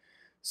neighborhood.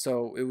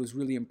 So it was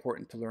really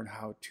important to learn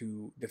how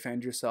to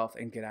defend yourself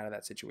and get out of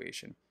that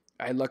situation.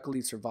 I luckily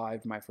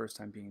survived my first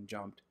time being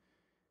jumped,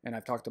 and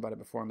I've talked about it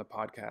before on the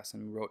podcast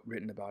and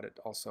written about it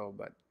also.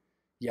 But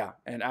yeah,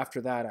 and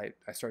after that,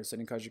 I started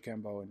studying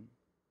Kajukenbo, and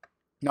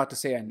not to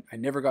say I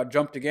never got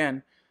jumped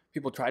again.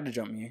 People tried to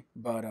jump me,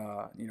 but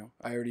I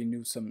already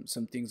knew some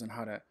things on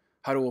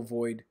how to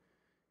avoid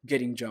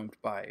getting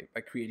jumped by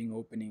creating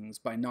openings,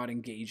 by not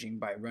engaging,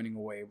 by running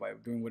away, by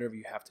doing whatever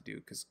you have to do,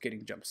 because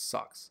getting jumped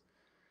sucks.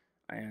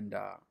 And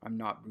I'm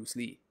not Bruce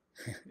Lee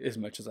as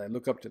much as I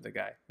look up to the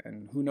guy.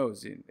 And who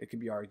knows, it could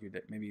be argued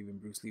that maybe even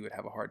Bruce Lee would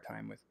have a hard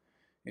time with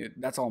it.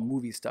 That's all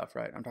movie stuff,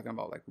 right? I'm talking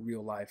about like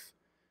real life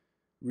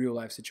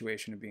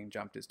situation of being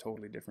jumped is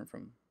totally different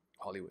from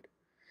Hollywood.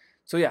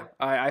 So yeah,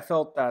 I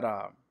felt that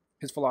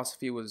his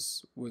philosophy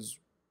was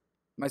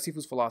my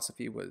Sifu's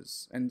philosophy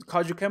was, and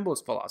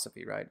Kajukenbo's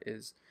philosophy, right,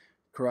 is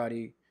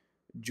karate,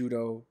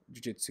 judo,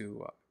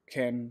 jiu-jitsu,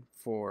 Ken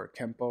for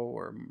Kempo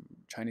or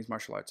Chinese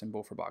martial arts, and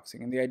Bo for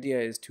boxing. And the idea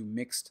is to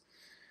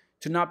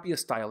not be a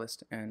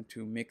stylist and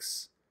to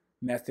mix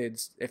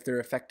methods. If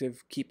they're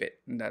effective, keep it.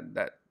 And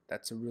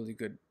that's a really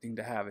good thing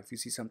to have. If you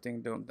see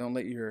something, don't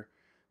let your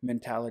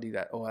mentality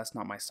that, oh, that's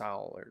not my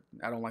style, or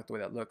I don't like the way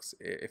that looks.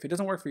 If it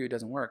doesn't work for you, it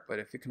doesn't work. But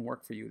if it can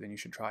work for you, then you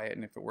should try it.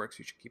 And if it works,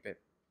 you should keep it.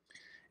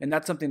 And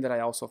that's something that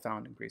I also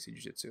found in Gracie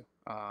Jiu-Jitsu.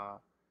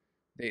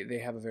 They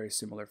have a very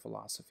similar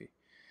philosophy.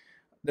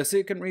 The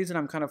second reason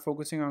I'm kind of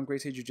focusing on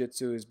Gracie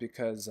Jiu-Jitsu is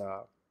because,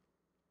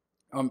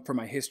 for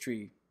my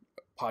history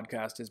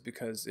podcast, is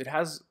because it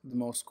has the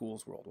most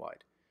schools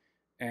worldwide.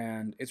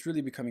 And it's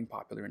really becoming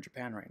popular in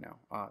Japan right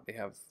now. They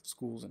have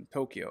schools in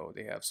Tokyo.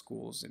 They have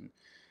schools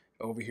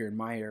over here in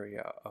my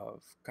area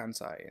of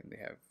Kansai, and they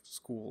have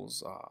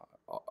schools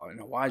in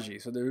Awaji.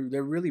 So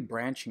they're really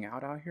branching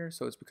out here.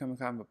 So it's becoming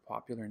kind of a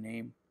popular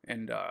name.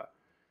 And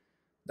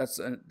that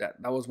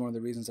was one of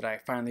the reasons that I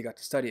finally got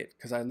to study it,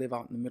 because I live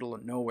out in the middle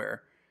of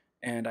nowhere.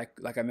 And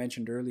like I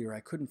mentioned earlier,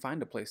 I couldn't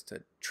find a place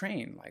to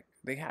train. Like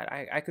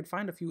I could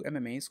find a few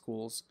MMA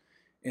schools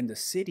in the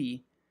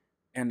city,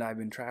 and I've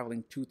been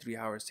traveling 2-3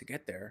 hours to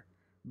get there.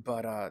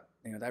 But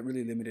that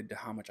really limited to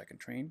how much I can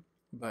train.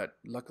 But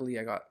luckily,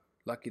 I got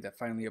lucky that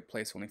finally a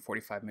place only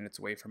 45 minutes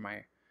away from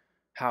my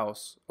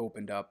house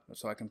opened up,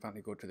 so I can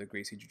finally go to the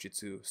Gracie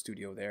Jiu-Jitsu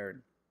studio there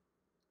and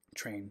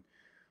train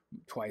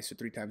 2 or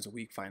 3 times a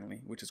week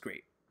finally, which is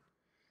great.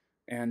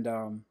 And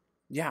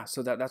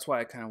so that's why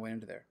I kind of went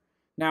into there.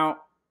 Now,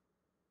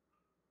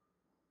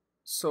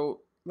 so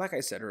like I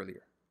said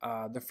earlier,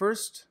 the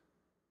first,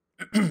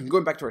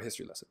 going back to our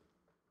history lesson.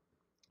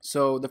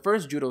 So the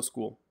first judo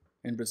school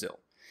in Brazil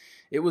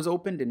It was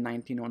opened in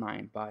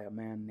 1909 by a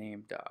man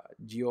named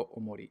Gio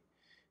Omori,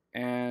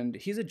 and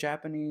he's a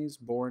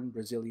Japanese-born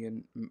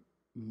Brazilian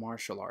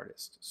martial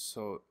artist.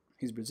 So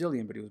he's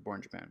Brazilian, but he was born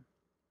in Japan.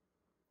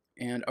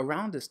 And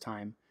around this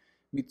time,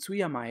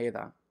 Mitsuya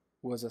Maeda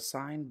was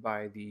assigned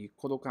by the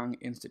Kodokan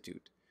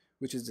Institute,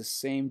 which is the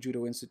same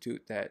judo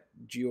institute that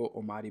Gio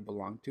Omori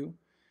belonged to.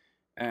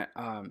 And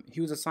he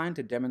was assigned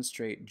to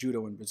demonstrate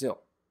judo in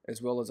Brazil,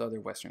 as well as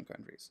other Western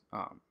countries.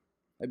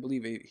 I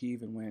believe he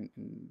even went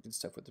and did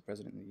stuff with the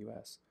president in the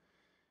U.S.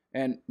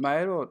 And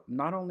Maeda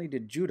not only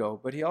did judo,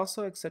 but he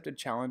also accepted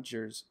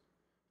challengers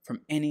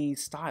from any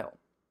style.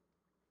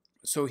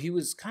 So he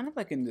was kind of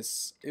like in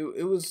this. It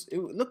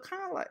looked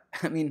kind of like.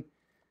 I mean,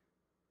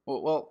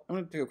 well, I'm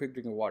gonna take a quick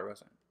drink of water.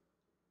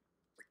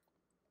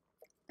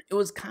 It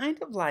was kind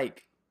of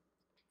like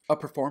a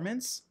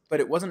performance,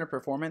 but it wasn't a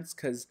performance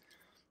because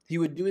he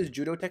would do his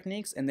judo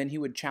techniques and then he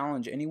would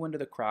challenge anyone to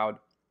the crowd.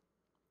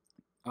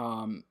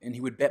 And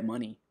he would bet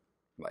money,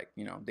 like,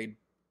 you know,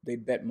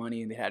 they'd bet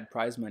money and they had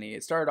prize money.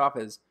 It started off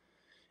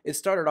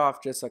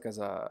just like as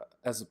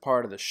a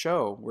part of the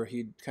show where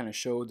he kind of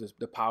showed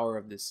the power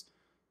of this.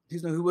 He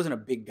wasn't a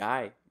big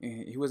guy.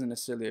 He wasn't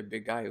necessarily a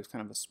big guy. He was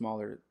kind of a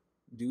smaller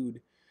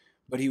dude,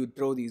 but he would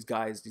throw these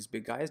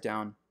big guys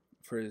down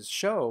for his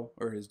show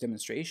or his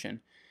demonstration.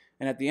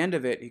 And at the end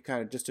of it, he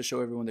kind of, just to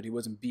show everyone that he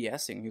wasn't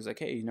BSing, he was like,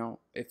 hey, you know,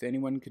 if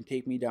anyone can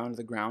take me down to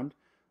the ground,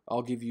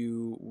 I'll give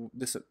you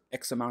this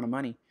X amount of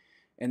money.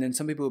 And then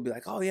some people would be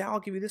like, oh yeah, I'll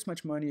give you this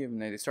much money.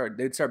 And they'd start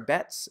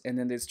bets, and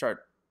then they'd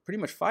start pretty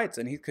much fights.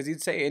 And because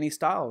he'd say any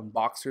style, and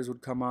boxers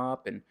would come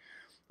up, and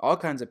all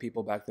kinds of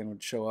people back then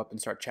would show up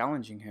and start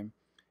challenging him.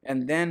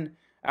 And then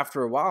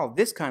after a while,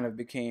 this kind of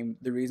became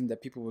the reason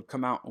that people would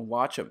come out and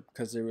watch him,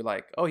 because they were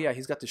like, oh yeah,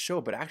 he's got the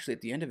show. But actually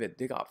at the end of it,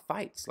 they got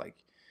fights.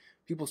 Like,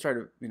 people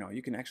started, you know,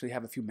 you can actually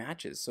have a few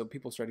matches. So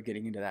people started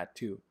getting into that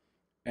too.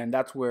 And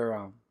that's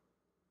where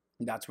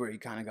he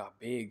kind of got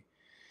big.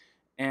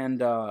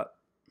 And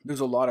there's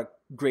a lot of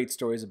great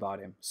stories about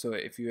him. So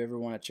if you ever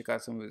want to check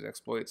out some of his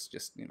exploits,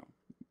 just, you know,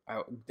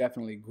 I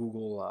definitely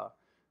Google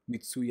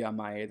Mitsuya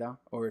Maeda,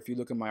 or if you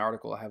look at my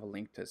article, I have a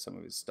link to some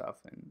of his stuff,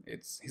 and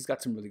he's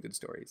got some really good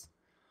stories.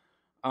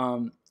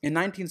 In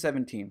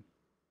 1917,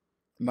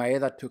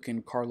 Maeda took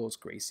in Carlos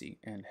Gracie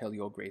and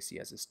Helio Gracie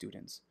as his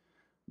students.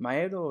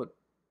 Maeda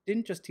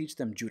didn't just teach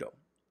them judo.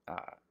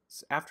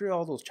 After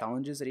all those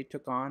challenges that he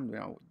took on, you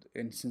know,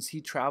 and since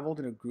he traveled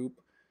in a group,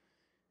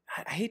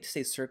 I hate to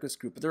say circus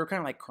group, but they were kind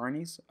of like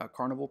carnies,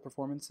 carnival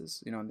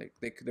performances. You know,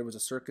 there was a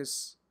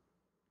circus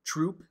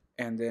troupe,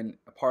 and then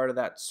a part of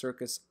that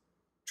circus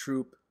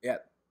troupe, yeah,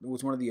 it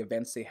was one of the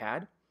events they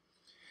had.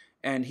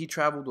 And he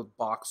traveled with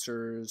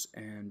boxers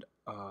and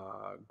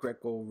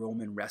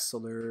Greco-Roman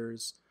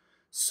wrestlers.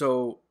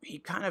 So he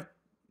kind of,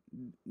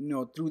 you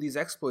know, through these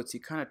exploits, he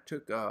kind of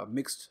took a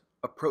mixed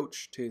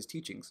approach to his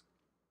teachings.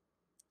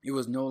 It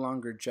was no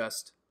longer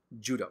just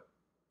judo.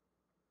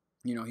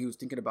 You know, he was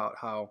thinking about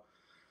how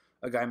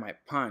a guy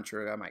might punch,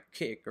 or a guy might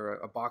kick, or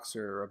a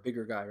boxer, or a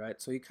bigger guy,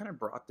 right? So he kind of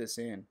brought this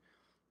in.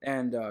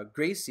 And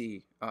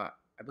Gracie, I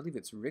believe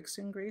it's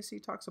Rickson Gracie,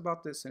 talks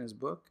about this in his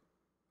book.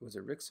 Was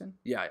it Rickson?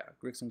 Yeah.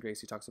 Rickson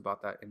Gracie talks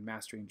about that in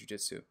Mastering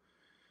Jiu-Jitsu,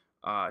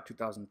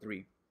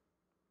 2003.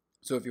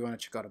 So if you want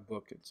to check out a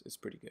book, it's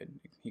pretty good.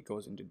 He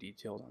goes into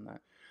details on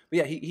that. But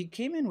yeah, he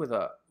came in with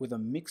a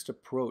mixed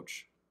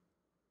approach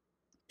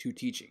to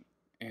teaching.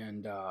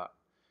 And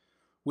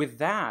with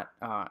that,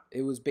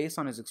 it was based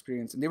on his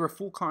experience. And they were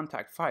full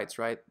contact fights,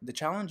 right? The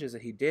challenges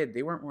that he did,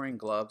 they weren't wearing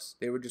gloves.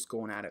 They were just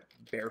going at it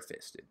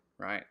barefisted,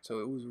 right? So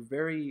it was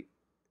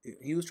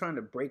he was trying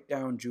to break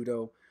down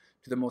judo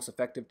to the most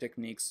effective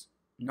techniques,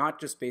 not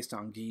just based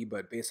on gi,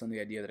 but based on the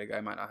idea that a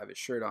guy might not have his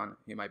shirt on.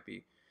 He might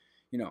be,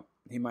 you know,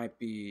 he might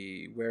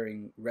be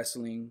wearing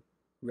wrestling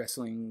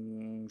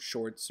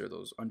shorts, or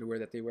those underwear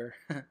that they wear.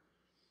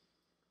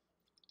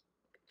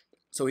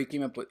 So he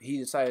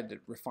decided to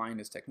refine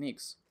his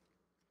techniques.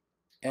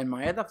 And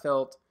Maeda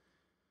felt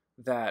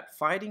that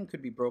fighting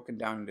could be broken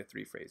down into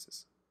three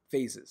phases.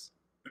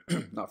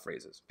 Not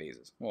phrases,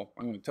 phases. Well,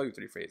 I'm going to tell you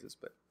three phases,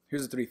 but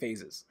here's the three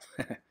phases.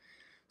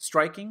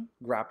 Striking,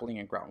 grappling,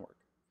 and groundwork.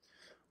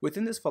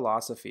 Within this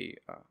philosophy,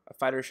 a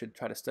fighter should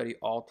try to study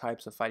all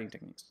types of fighting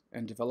techniques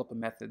and develop a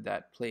method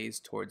that plays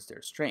towards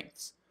their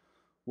strengths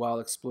while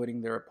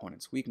exploiting their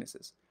opponent's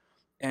weaknesses.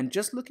 And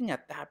just looking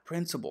at that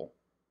principle,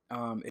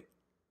 it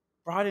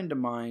brought into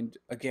mind,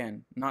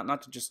 again,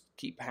 not to just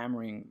keep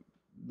hammering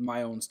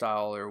my own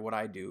style or what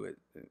I do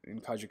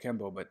in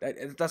Kajukenbo, but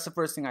that's the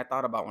first thing I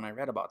thought about when I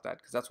read about that,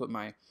 because that's what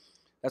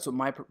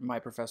my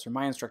professor,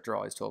 my instructor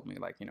always told me,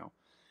 like, you know,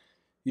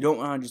 you don't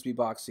want to just be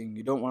boxing,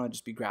 you don't want to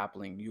just be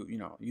grappling, you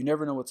know, you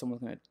never know what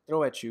someone's going to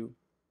throw at you.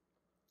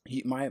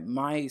 My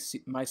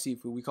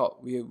Sifu,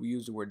 we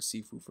use the word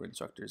Sifu for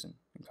instructors in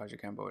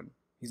Kajukenbo, and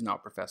he's not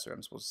a professor.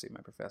 I'm supposed to say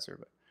my professor,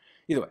 but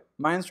either way,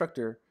 my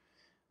instructor,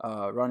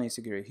 Ronnie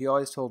Sigiri, he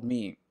always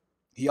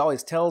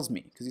tells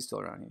me, because he's still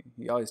around,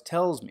 he always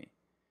tells me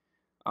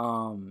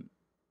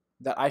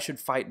that I should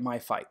fight my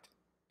fight.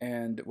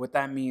 And what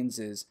that means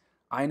is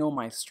I know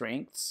my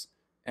strengths,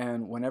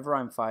 And whenever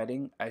I'm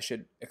fighting, I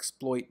should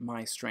exploit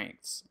my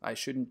strengths. I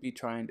shouldn't be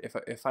trying,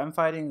 if I'm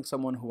fighting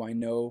someone who I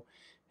know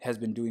has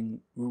been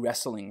doing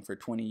wrestling for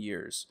 20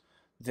 years,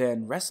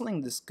 then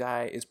wrestling this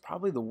guy is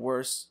probably the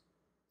worst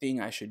thing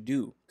I should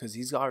do because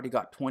he's already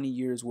got 20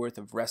 years worth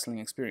of wrestling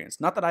experience.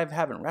 Not that I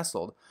haven't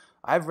wrestled,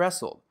 I've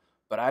wrestled,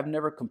 but I've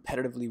never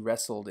competitively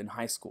wrestled in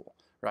high school,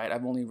 right?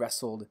 I've only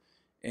wrestled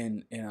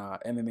in a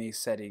MMA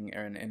setting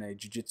or in a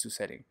jiu-jitsu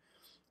setting.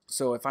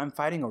 So if I'm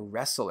fighting a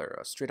wrestler,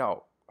 a straight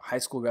out high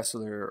school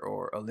wrestler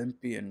or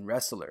Olympian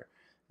wrestler,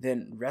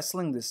 then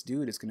wrestling this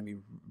dude is going to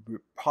be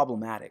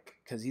problematic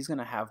because he's going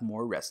to have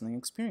more wrestling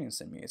experience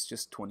than me. It's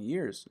just 20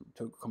 years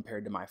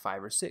compared to my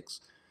 5 or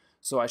 6.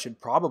 So I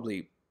should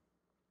probably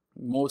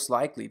most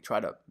likely try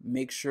to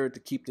make sure to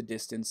keep the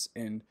distance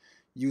and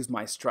use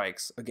my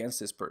strikes against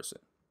this person.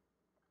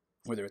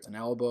 Whether it's an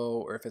elbow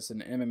or if it's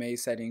an MMA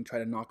setting, try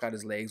to knock out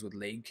his legs with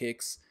leg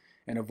kicks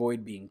and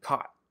avoid being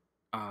caught.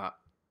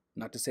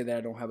 Not to say that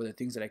I don't have other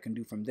things that I can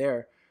do from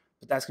there,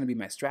 but that's going to be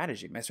my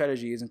strategy. My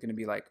strategy isn't going to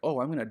be like, oh,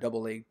 I'm going to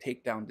double leg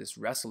take down this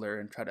wrestler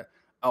and try to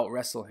out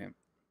wrestle him.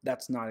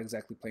 That's not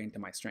exactly playing to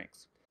my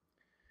strengths.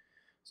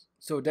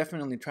 So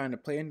definitely trying to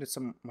play into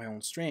some of my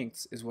own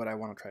strengths is what I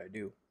want to try to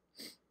do.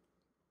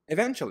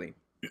 Eventually,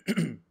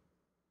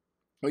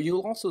 but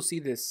you'll also see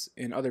this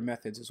in other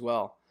methods as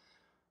well.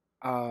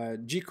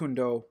 Jeet Kune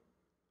Do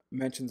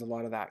mentions a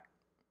lot of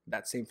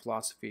that same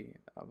philosophy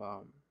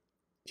of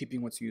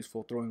keeping what's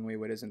useful, throwing away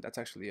what isn't. That's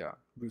actually a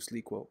Bruce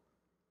Lee quote.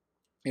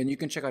 And you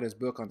can check out his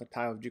book on the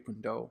Tao of Jeet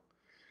Kune Do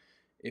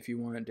if you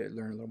wanted to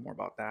learn a little more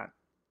about that.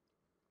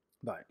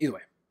 But either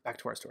way, back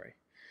to our story.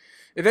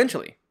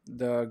 Eventually,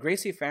 the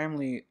Gracie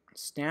family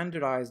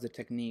standardized the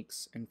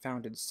techniques and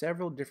founded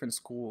several different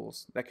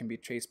schools that can be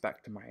traced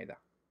back to Maeda.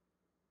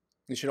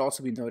 It should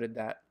also be noted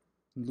that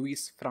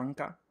Luis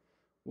Franca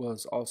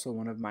was also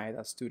one of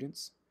Maeda's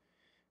students,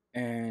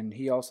 and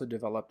he also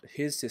developed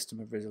his system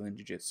of Brazilian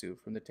Jiu-Jitsu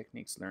from the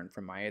techniques learned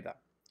from Maeda.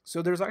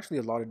 So there's actually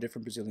a lot of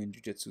different Brazilian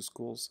Jiu-Jitsu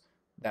schools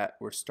that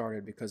were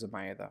started because of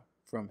Maeda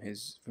from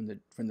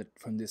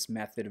this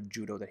method of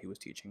judo that he was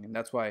teaching. And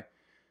that's why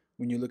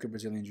when you look at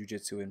Brazilian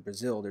Jiu-Jitsu in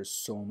Brazil, there's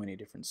so many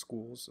different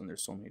schools and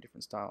there's so many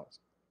different styles.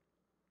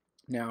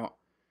 Now,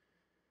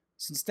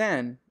 since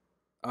then,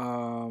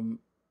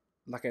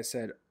 like I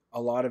said,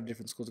 a lot of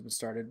different schools have been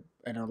started,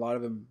 and a lot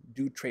of them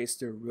do trace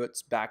their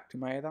roots back to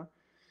Maeda.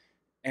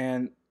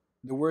 And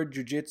the word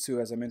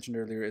jiu-jitsu, as I mentioned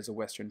earlier, is a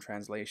Western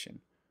translation.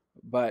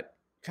 But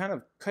kind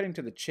of cutting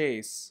to the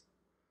chase,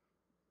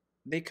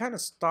 they kind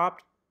of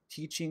stopped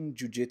teaching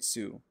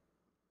jiu-jitsu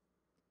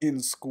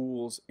in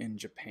schools in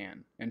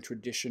Japan, and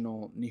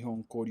traditional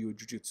Nihon Koryu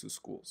Jiu-Jitsu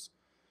schools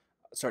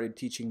started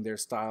teaching their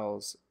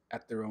styles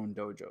at their own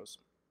dojos.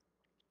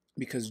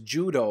 Because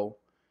judo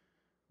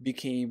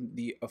became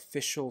the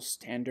official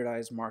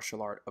standardized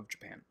martial art of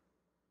Japan.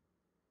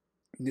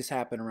 This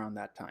happened around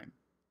that time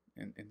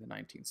in the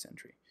 19th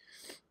century.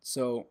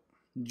 So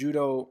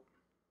judo,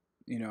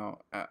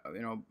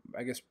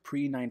 I guess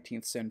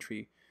pre-19th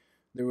century,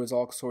 there was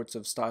all sorts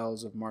of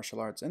styles of martial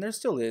arts, and there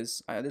still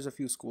is. There's a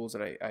few schools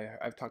that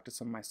I've talked to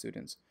some of my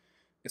students.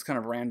 It's kind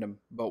of random,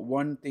 but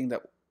one thing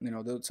that,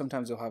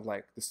 sometimes they'll have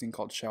like this thing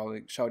called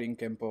Shaolin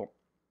Kempo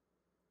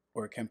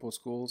or Kempo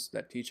schools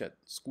that teach at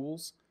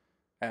schools,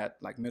 at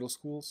like middle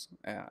schools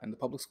and the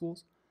public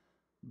schools,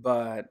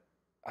 but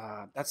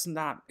that's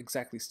not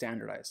exactly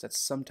standardized. That's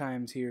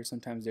sometimes here,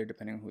 sometimes there,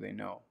 depending on who they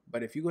know.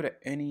 But if you go to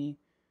any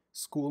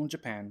school in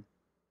Japan,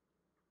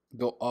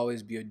 there'll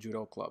always be a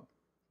judo club.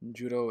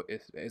 Judo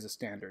is a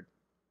standard,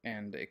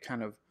 and it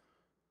kind of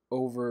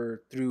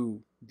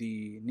overthrew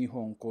the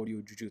Nihon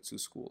Koryu Jiu-Jitsu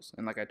schools.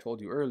 And like I told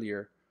you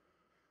earlier,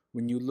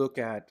 when you look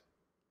at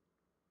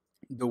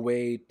the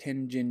way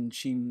Tenjin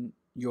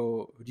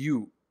Shin-Yo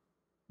Ryu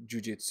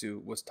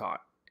Jiu-Jitsu was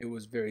taught, it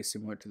was very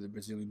similar to the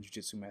Brazilian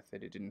Jiu-Jitsu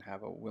method. It didn't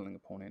have a willing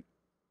opponent.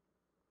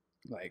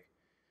 Like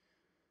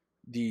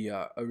the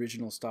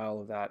original style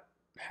of that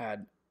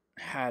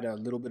had a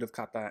little bit of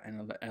kata and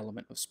an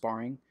element of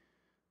sparring,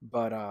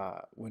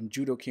 but when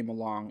judo came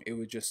along, it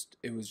was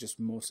just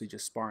mostly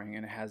just sparring,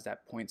 and it has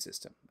that point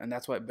system. And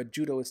that's why, but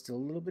judo is still a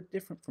little bit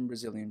different from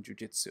Brazilian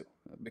Jiu-Jitsu,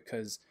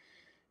 because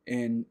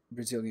in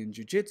Brazilian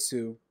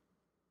Jiu-Jitsu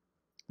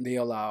they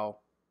allow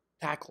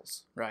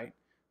tackles, right?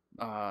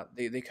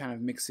 They kind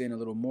of mix in a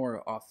little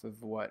more off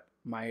of what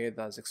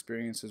Maeda's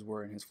experiences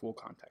were in his full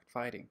contact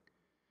fighting.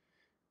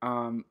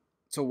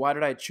 So why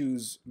did I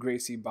choose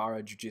Gracie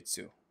Barra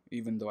Jiu-Jitsu,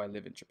 even though I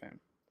live in Japan?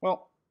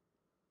 Well,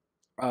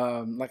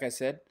 like I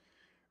said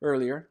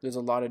earlier, there's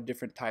a lot of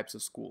different types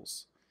of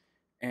schools.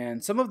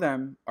 And some of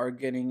them are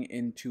getting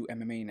into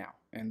MMA now,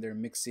 and they're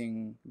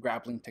mixing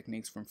grappling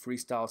techniques from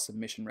freestyle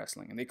submission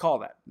wrestling. And they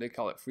call it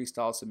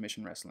freestyle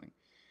submission wrestling.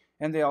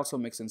 And they also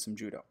mix in some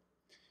judo.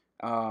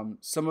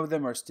 Some of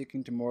them are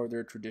sticking to more of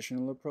their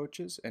traditional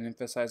approaches and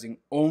emphasizing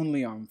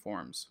only on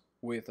forms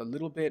with a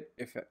little bit,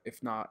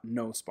 if not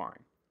no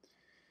sparring.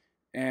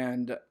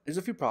 And there's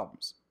a few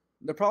problems.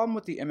 The problem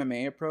with the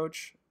MMA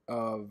approach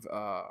of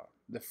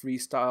the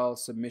freestyle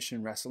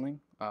submission wrestling,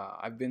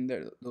 I've been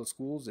there, those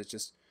schools,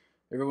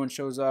 Everyone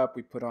shows up,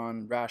 we put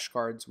on rash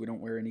guards, we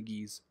don't wear any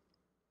gis,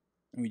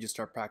 and we just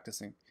start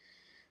practicing.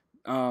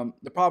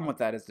 The problem with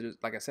that is,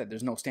 like I said,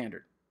 there's no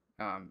standard.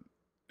 Um,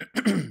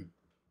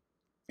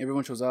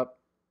 everyone shows up,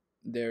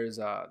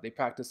 they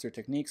practice their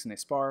techniques and they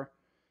spar.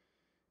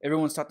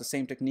 Everyone's taught the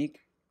same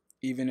technique,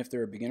 even if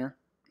they're a beginner.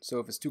 So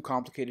if it's too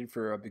complicated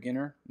for a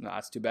beginner,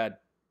 that's too bad.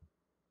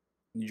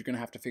 You're going to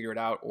have to figure it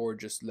out or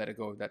just let it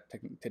go.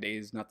 Today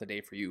is not the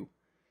day for you.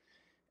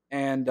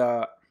 And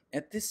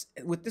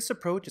with this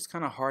approach, it's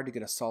kind of hard to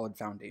get a solid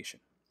foundation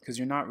because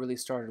you're not really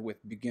started with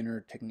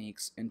beginner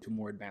techniques into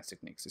more advanced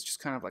techniques. It's just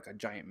kind of like a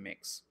giant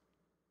mix.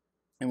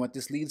 And what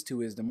this leads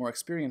to is the more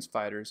experienced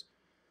fighters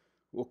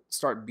will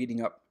start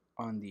beating up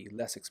on the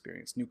less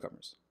experienced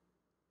newcomers.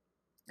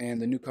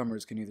 And the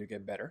newcomers can either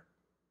get better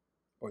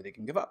or they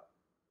can give up.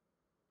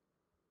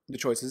 The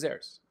choice is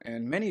theirs.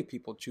 And many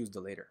people choose the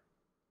later.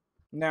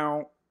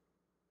 Now,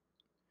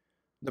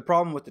 the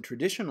problem with the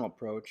traditional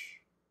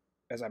approach,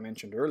 as I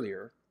mentioned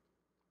earlier,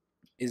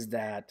 is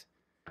that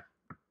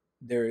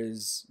there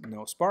is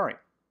no sparring.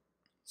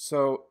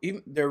 So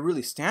they're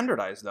really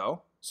standardized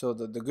though. So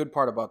the good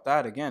part about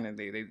that, again, and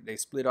they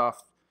split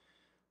off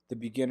the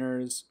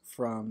beginners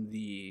from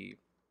the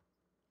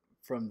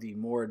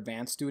more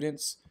advanced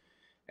students.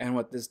 And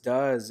what this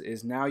does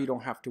is now you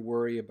don't have to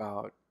worry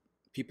about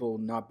people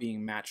not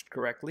being matched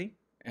correctly.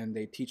 And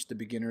they teach the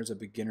beginners a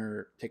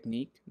beginner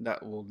technique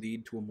that will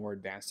lead to a more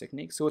advanced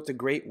technique. So it's a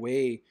great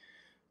way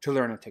to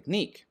learn a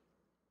technique.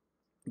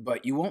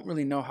 But you won't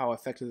really know how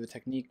effective the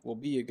technique will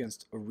be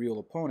against a real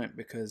opponent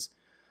because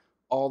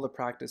all the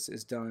practice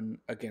is done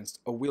against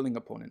a willing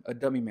opponent, a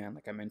dummy man,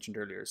 like I mentioned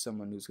earlier,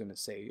 someone who's going to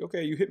say,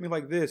 okay, you hit me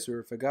like this, or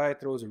if a guy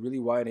throws a really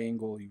wide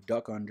angle, you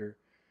duck under.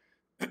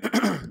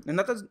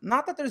 And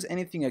not that there's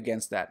anything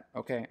against that,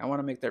 okay? I want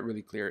to make that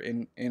really clear.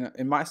 In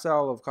my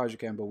style of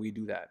Kajukenbo, we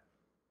do that.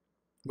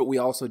 But we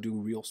also do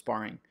real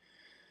sparring.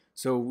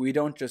 So we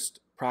don't just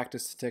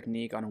practice the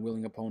technique on a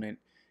willing opponent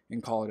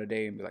and call it a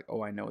day and be like,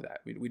 oh, I know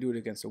that. We do it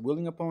against a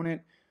willing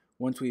opponent.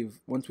 Once we've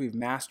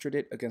mastered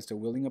it against a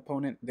willing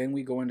opponent, then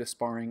we go into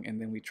sparring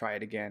and then we try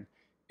it again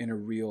in a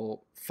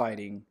real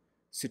fighting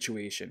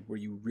situation where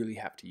you really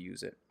have to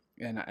use it.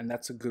 And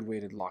that's a good way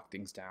to lock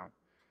things down.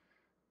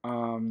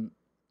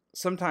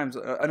 Sometimes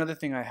another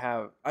thing I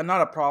have,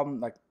 not a problem,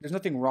 like there's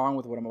nothing wrong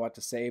with what I'm about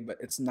to say, but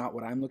it's not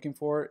what I'm looking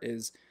for,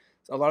 is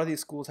a lot of these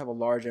schools have a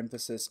large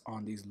emphasis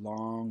on these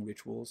long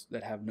rituals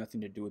that have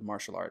nothing to do with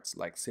martial arts,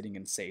 like sitting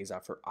in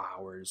seiza for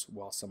hours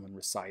while someone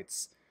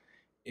recites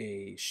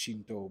a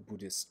Shinto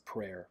Buddhist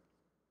prayer,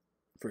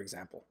 for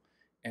example.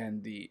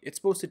 And it's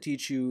supposed to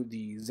teach you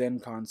the Zen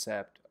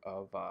concept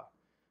of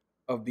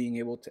being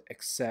able to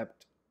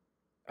accept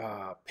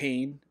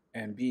pain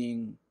and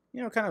being,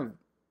 kind of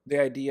the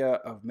idea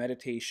of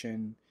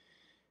meditation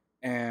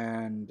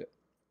and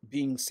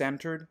being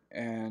centered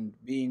and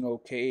being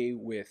okay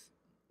with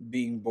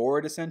being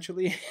bored,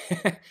 essentially,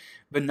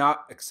 but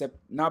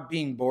not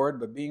being bored,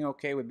 but being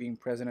okay with being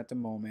present at the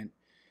moment.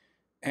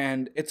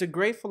 And it's a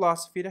great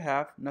philosophy to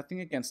have.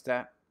 Nothing against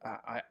that.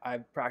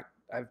 I've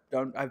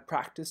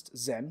practiced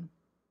Zen,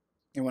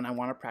 and when I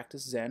want to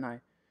practice Zen,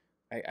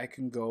 I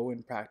can go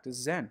and practice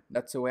Zen.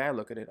 That's the way I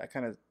look at it. I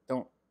kind of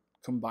don't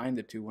combine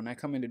the two. When I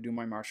come in to do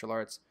my martial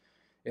arts,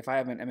 if I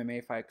have an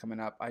MMA fight coming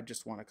up, I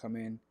just want to come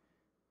in,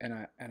 and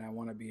I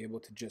want to be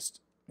able to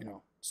just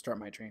start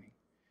my training.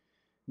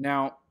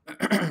 Now,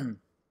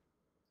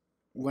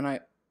 when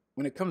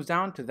it comes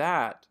down to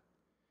that,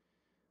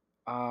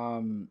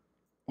 when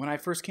I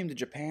first came to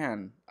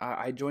Japan,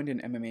 I joined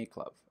an MMA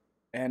club,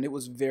 and it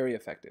was very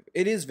effective.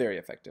 It is very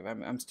effective.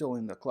 I'm still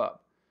in the club,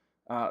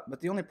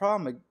 but the only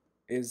problem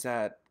is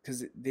that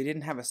because they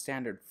didn't have a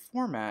standard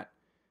format,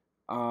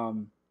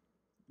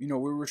 we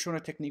were shown a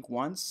technique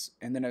once,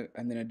 and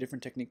then a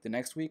different technique the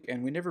next week,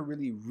 and we never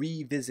really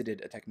revisited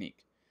a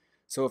technique.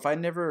 So if I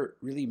never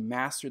really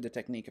mastered the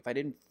technique, if I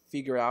didn't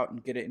figure out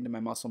and get it into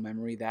my muscle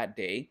memory that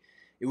day,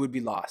 it would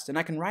be lost. And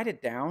I can write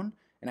it down,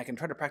 and I can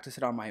try to practice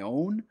it on my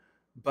own,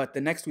 but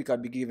the next week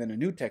I'd be given a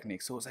new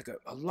technique. So it was like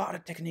a lot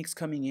of techniques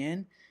coming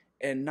in,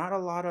 and not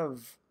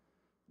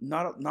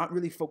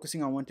really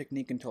focusing on one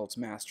technique until it's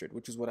mastered,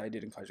 which is what I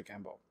did in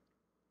Kajukenbo.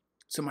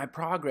 So my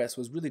progress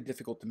was really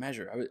difficult to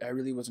measure. I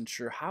really wasn't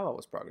sure how I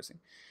was progressing.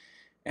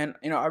 And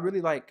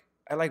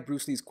I like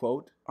Bruce Lee's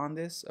quote on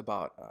this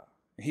about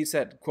he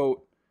said,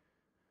 quote,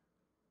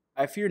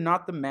 "I fear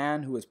not the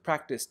man who has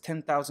practiced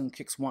 10,000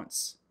 kicks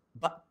once,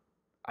 but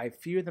I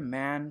fear the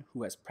man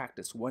who has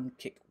practiced one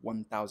kick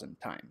 1,000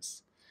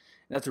 times."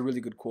 And that's a really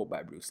good quote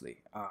by Bruce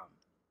Lee.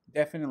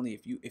 Definitely,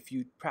 if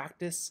you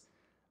practice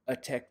a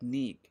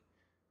technique,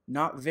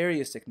 not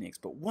various techniques,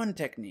 but one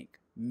technique,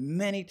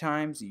 many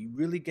times, you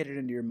really get it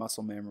into your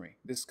muscle memory.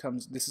 This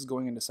is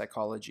going into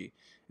psychology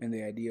and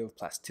the idea of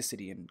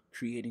plasticity and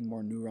creating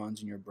more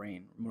neurons in your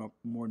brain,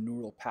 more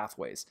neural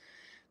pathways.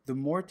 The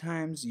more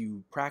times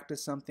you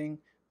practice something,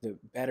 the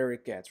better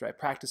it gets, right?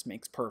 Practice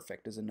makes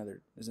perfect is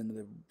another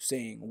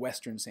saying,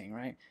 Western saying,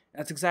 right? And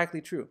that's exactly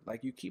true.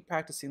 Like you keep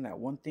practicing that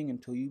one thing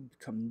until you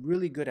become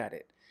really good at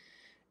it.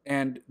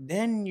 And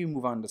then you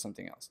move on to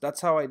something else.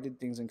 That's how I did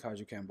things in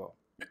Kajukenbo.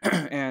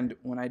 And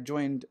when I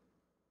jumped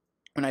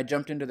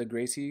into the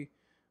Gracie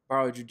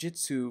Barra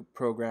Jiu-Jitsu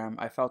program,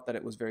 I felt that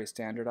it was very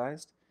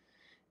standardized.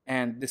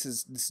 And this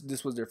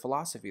was their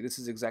philosophy. This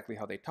is exactly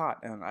how they taught.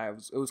 And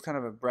it was kind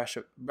of a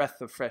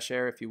breath of fresh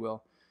air, if you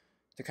will,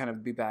 to kind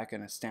of be back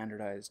in a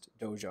standardized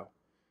dojo,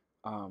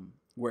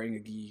 wearing a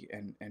gi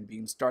and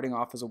being starting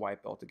off as a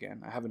white belt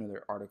again. I have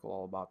another article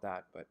all about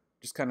that, but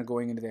just kind of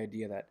going into the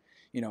idea that,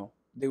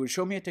 they would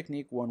show me a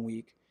technique one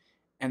week,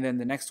 and then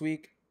the next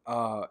week,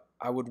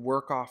 I would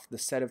work off the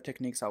set of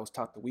techniques I was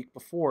taught the week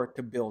before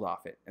to build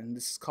off it. And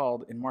this is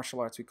called, in martial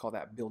arts, we call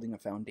that building a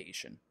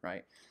foundation,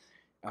 right?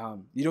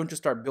 You don't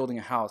just start building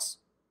a house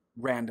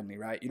randomly,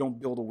 right? You don't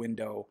build a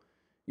window.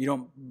 You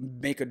don't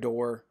make a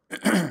door.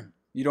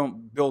 You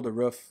don't build a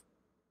roof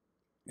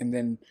and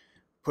then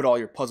put all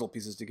your puzzle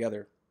pieces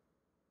together.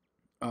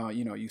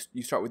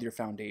 You start with your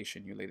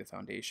foundation. You lay the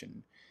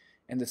foundation.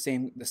 And the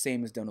same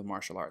is done with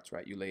martial arts,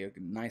 right? You lay a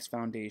nice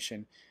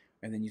foundation,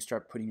 and then you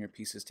start putting your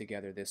pieces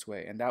together this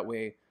way. And that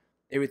way,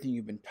 everything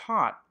you've been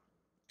taught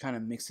kind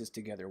of mixes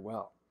together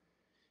well.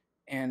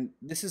 And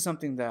this is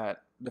something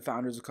that the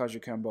founders of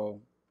Kajukenbo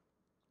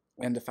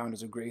and the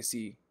founders of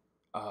Gracie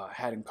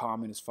had in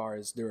common as far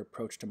as their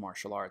approach to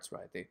martial arts,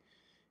 right?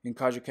 In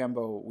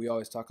Kajukenbo, we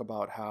always talk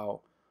about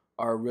how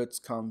our roots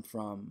come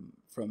from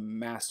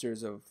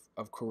masters of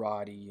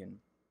karate and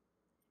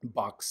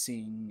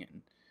boxing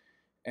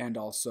and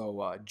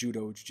also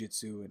judo,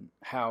 jiu-jitsu, and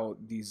how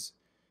these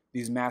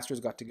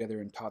masters got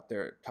together and taught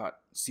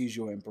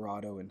Shijo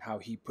Emperado, and how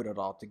he put it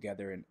all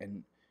together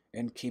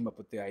and came up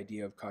with the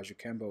idea of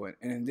Kajukenbo.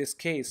 And in this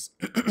case,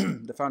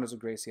 the founders of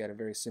Gracie had a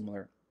very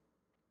similar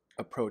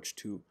approach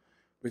to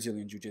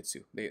Brazilian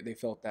Jiu-Jitsu. They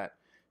felt that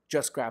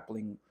just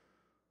grappling,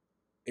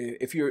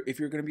 if you're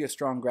going to be a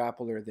strong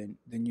grappler,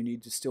 then you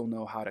need to still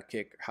know how to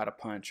kick, how to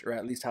punch, or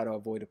at least how to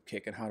avoid a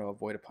kick and how to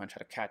avoid a punch, how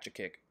to catch a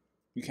kick.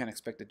 You can't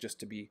expect it just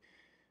to be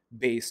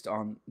based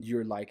on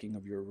your liking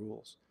of your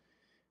rules.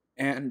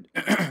 And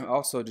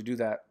also to do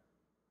that,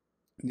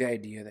 the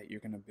idea that you're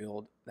going to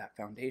build that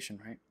foundation,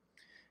 right?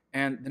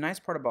 And the nice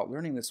part about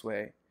learning this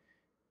way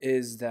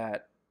is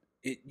that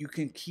you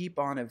can keep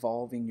on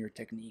evolving your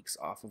techniques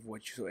off of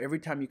so every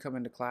time you come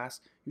into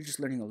class, you're just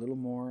learning a little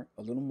more,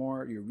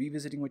 you're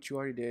revisiting what you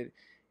already did. It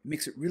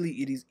makes it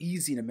is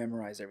easy to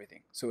memorize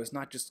everything. So it's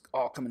not just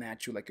all coming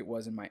at you like it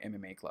was in my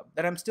MMA club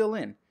that I'm still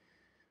in.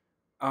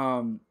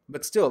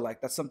 But still, like,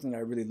 that's something that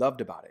I really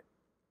loved about it.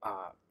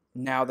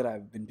 Now that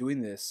I've been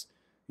doing this,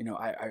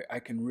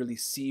 I can really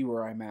see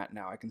where I'm at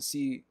now. I can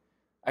see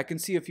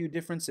a few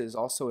differences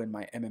also in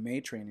my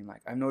MMA training.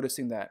 Like, I'm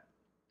noticing that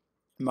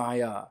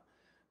my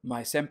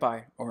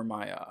senpai, or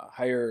my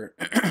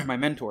my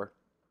mentor,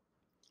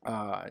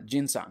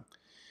 Jin-san,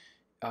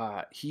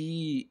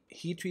 he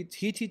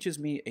teaches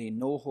me a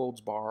no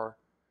holds bar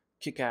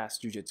kick-ass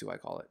jiu-jitsu, I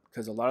call it,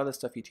 because a lot of the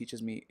stuff he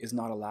teaches me is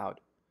not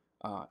allowed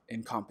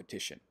in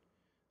competition.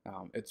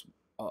 It's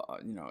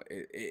in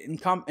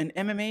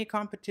MMA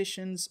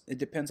competitions, it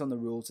depends on the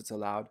rules, it's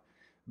allowed.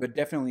 But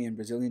definitely in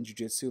Brazilian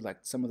Jiu-Jitsu, like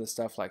some of the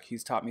stuff, like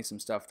he's taught me some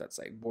stuff that's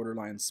like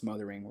borderline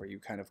smothering, where you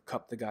kind of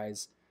cup the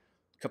guy's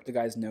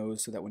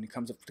nose so that when he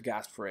comes up to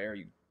gasp for air,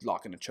 you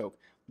lock in a choke.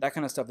 That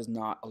kind of stuff is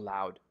not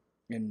allowed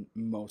in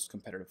most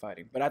competitive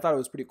fighting. But I thought it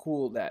was pretty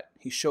cool that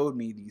he showed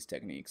me these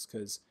techniques,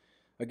 because,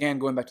 again,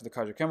 going back to the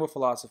Kajukenbo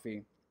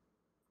philosophy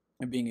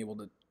and being able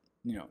to,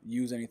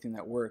 use anything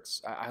that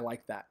works, I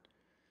like that.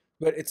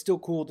 But it's still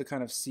cool to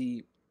kind of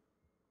see,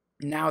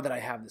 now that I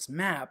have this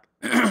map,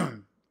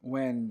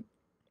 when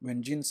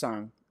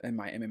Jin-san in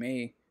my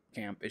MMA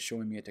camp is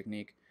showing me a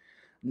technique,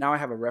 now I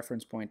have a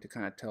reference point to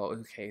kind of tell,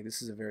 okay,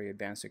 this is a very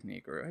advanced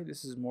technique, or hey,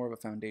 this is more of a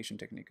foundation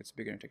technique, it's a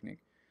beginner technique.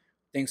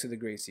 Thanks to the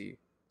Gracie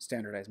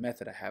standardized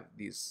method, I have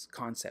these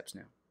concepts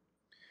now.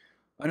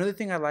 Another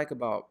thing I like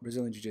about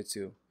Brazilian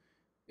Jiu-Jitsu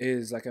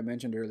is, like I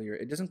mentioned earlier,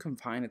 it doesn't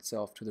confine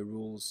itself to the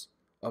rules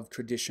of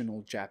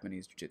traditional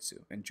Japanese Jiu-Jitsu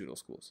and Judo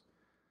schools.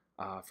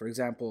 For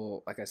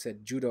example, like I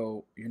said,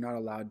 Judo, you're not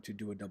allowed to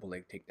do a double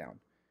leg takedown,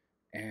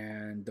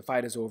 and the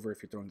fight is over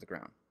if you're thrown to the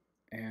ground.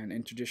 And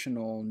in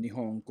traditional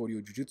Nihon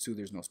Koryu Jiu-Jitsu,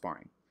 there's no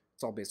sparring.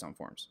 It's all based on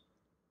forms.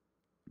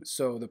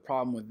 So the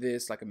problem with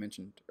this, like I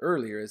mentioned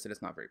earlier, is that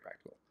it's not very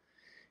practical.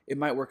 It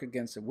might work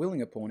against a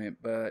willing opponent,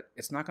 but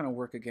it's not going to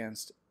work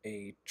against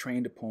a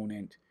trained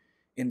opponent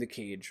in the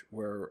cage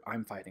where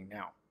I'm fighting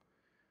now.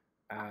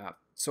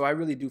 So I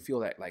really do feel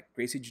that, like,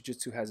 Gracie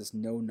Jiu-Jitsu has this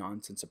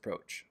no-nonsense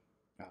approach.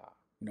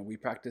 We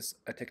practice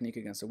a technique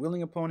against a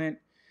willing opponent,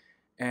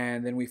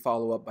 and then we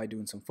follow up by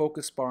doing some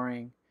focus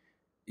sparring,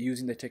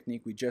 using the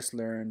technique we just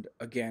learned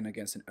again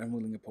against an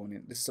unwilling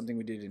opponent. This is something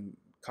we did in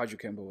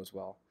Kajukenbo as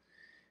well.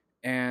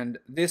 And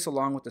this,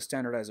 along with the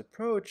standardized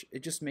approach,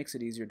 it just makes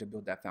it easier to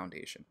build that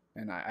foundation.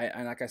 And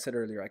like I said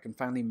earlier, I can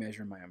finally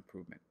measure my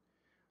improvement.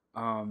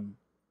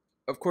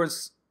 Of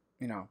course,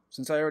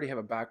 since I already have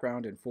a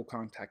background in full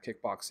contact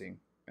kickboxing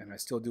and I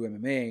still do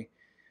MMA,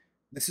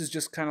 this is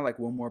just kind of like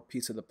one more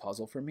piece of the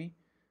puzzle for me.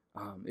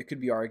 It could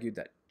be argued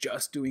that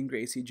just doing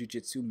Gracie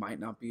Jiu-Jitsu might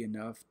not be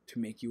enough to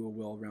make you a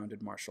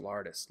well-rounded martial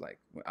artist. Like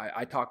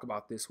I talk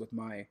about this with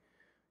my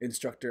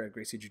instructor at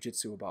Gracie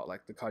Jiu-Jitsu about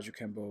like the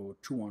Kajukembo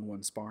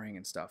 2-on-1 sparring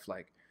and stuff.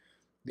 Like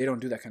they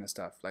don't do that kind of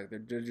stuff. Like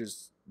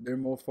they're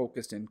more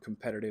focused in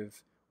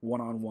competitive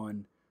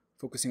one-on-one,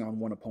 focusing on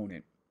one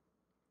opponent.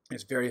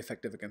 It's very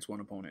effective against one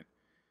opponent.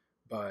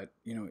 But,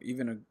 you know,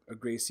 even a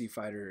Gracie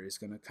fighter is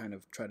going to kind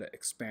of try to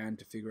expand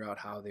to figure out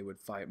how they would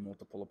fight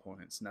multiple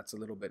opponents. And that's a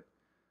little bit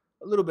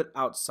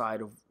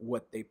outside of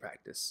what they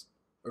practice,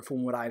 or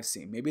from what I've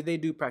seen. Maybe they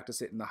do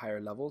practice it in the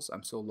higher levels.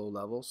 I'm so low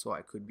level, so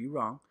I could be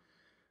wrong.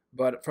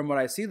 But from what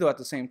I see, though, at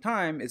the same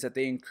time, is that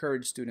they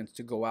encourage students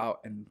to go out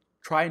and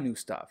try new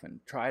stuff and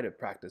try to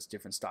practice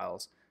different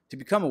styles to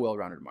become a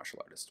well-rounded martial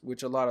artist,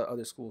 which a lot of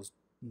other schools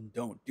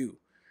don't do.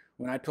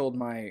 When I told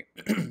my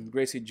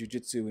Gracie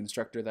Jiu-Jitsu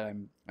instructor that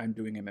I'm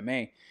doing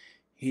MMA,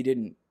 he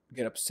didn't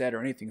get upset or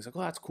anything. He's like,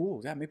 "Oh, that's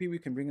cool. Yeah, maybe we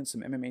can bring in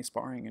some MMA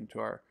sparring into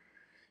our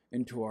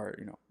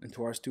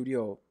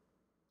studio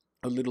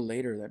a little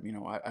later.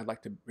 That I'd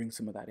like to bring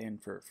some of that in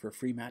for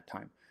free mat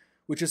time,"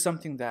 which is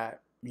something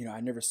that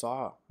I never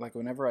saw. Like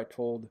whenever I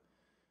did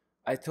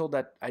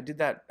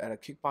that at a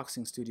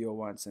kickboxing studio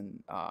once,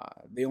 and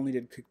they only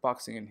did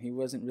kickboxing, and he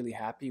wasn't really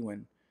happy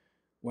when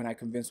I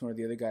convinced one of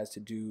the other guys to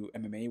do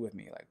MMA with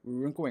me. Like we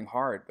weren't going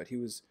hard, but he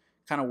was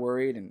kind of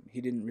worried, and he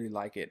didn't really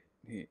like it.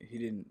 He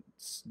didn't.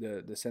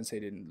 The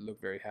sensei didn't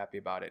look very happy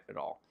about it at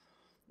all,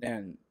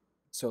 and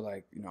so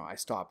I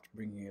stopped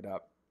bringing it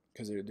up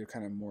because they're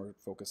kind of more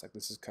focused. Like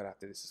this is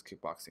karate, this is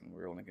kickboxing.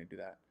 We're only gonna do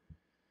that.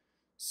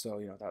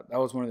 So that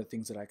was one of the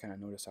things that I kind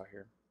of noticed out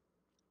here.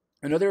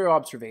 Another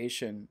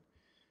observation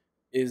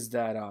is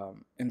that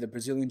in the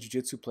Brazilian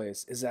Jiu-Jitsu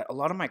place is that a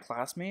lot of my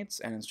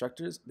classmates and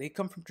instructors, they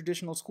come from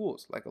traditional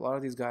schools. Like a lot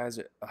of these guys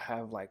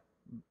have like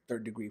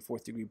 3rd degree,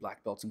 4th degree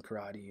black belts in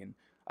karate and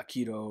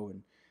aikido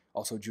and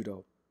also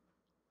judo.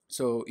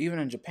 So even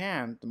in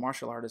Japan, the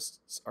martial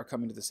artists are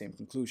coming to the same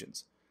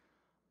conclusions.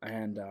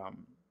 And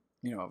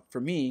for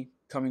me,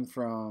 coming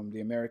from the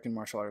American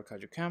martial art of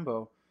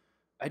Kajukembo,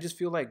 I just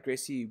feel like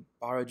Gracie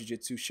Barra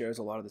Jiu-Jitsu shares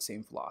a lot of the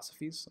same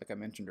philosophies, like I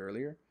mentioned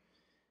earlier.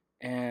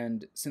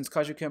 And since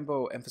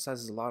Kajukembo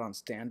emphasizes a lot on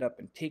stand-up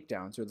and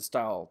takedowns, or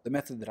the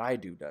method that I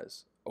do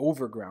does,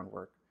 over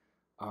groundwork,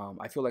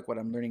 I feel like what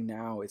I'm learning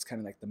now is kind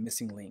of like the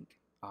missing link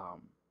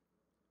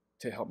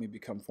to help me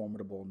become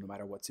formidable no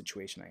matter what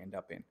situation I end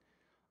up in.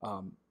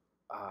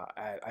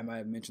 I might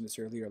have mentioned this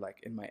earlier,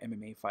 like in my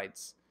MMA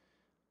fights,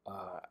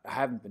 I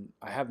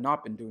have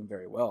not been doing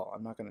very well.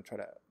 I'm not going to try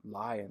to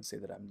lie and say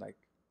that I'm like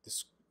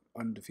this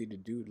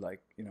undefeated dude.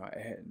 Like,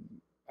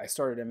 I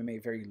started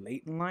MMA very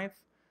late in life.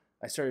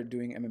 I started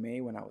doing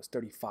MMA when I was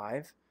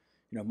 35.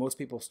 Most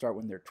people start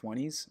when they're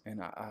 20s,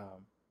 and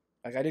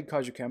I did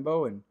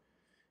Kajukembo, and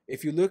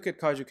if you look at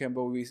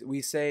Kajukembo,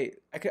 we say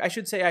I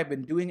should say I've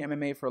been doing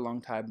MMA for a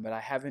long time, but I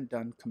haven't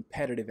done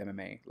competitive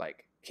MMA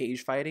like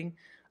cage fighting.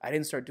 I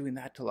didn't start doing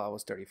that till I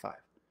was 35.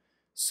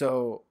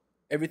 So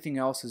everything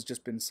else has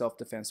just been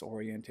self-defense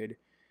oriented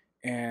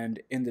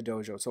and in the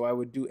dojo. So I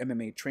would do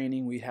MMA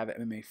training. We'd have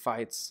MMA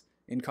fights.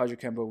 In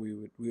Kajukembo, we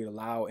would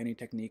allow any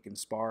technique and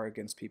spar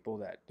against people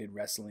that did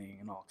wrestling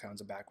and all kinds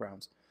of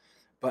backgrounds.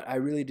 But I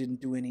really didn't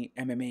do any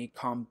MMA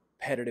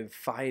competitive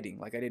fighting.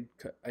 Like I did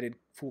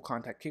full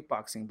contact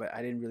kickboxing, but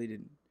I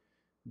didn't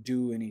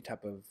do any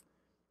type of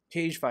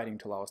cage fighting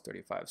till I was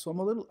 35. So I'm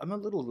a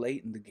little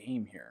late in the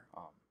game here.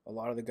 A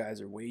lot of the guys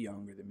are way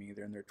younger than me.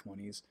 They're in their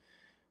 20s,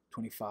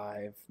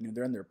 25.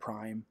 They're in their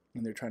prime,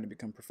 and they're trying to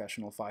become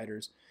professional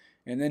fighters.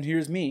 And then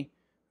here's me,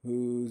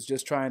 who's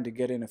just trying to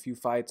get in a few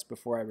fights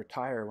before I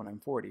retire when I'm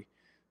 40.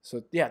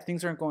 So yeah,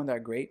 things aren't going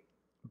that great,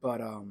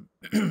 but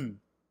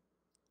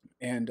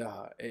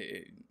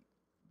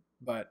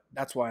but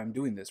that's why I'm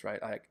doing this,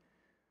 right? Like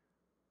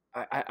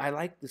I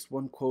like this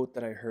one quote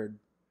that I heard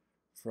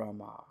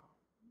from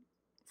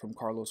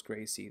Carlos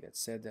Gracie that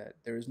said that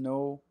there is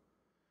no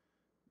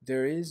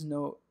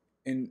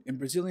in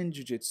Brazilian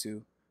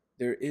Jiu-Jitsu,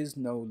 there is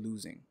no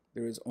losing.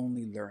 There is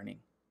only learning.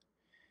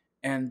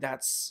 And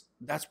that's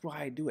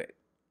why I do it.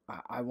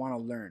 I want to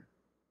learn.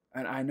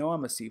 And I know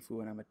I'm a Sifu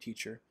and I'm a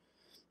teacher,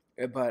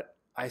 but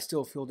I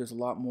still feel there's a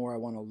lot more I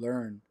want to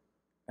learn.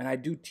 And I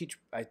do teach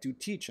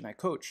and I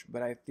coach,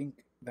 but I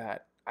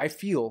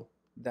feel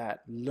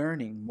that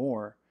learning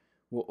more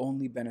will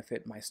only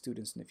benefit my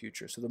students in the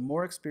future. So the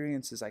more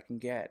experiences I can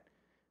get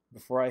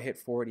before I hit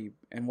 40,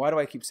 and why do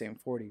I keep saying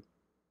 40?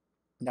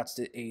 That's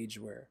the age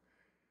where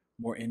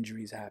more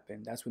injuries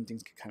happen. That's when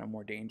things get kind of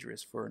more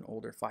dangerous for an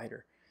older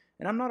fighter.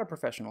 And I'm not a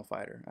professional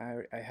fighter.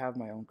 I have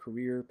my own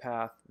career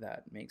path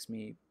that makes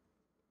me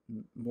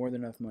more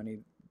than enough money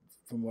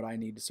from what I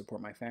need to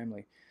support my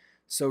family.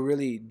 So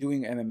really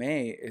doing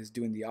MMA is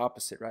doing the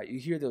opposite, right? You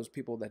hear those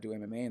people that do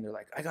MMA and they're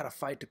like, I got to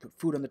fight to put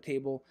food on the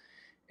table.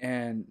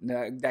 And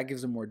that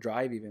gives them more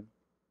drive even.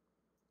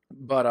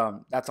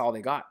 But that's all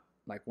they got.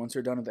 Like once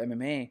they're done with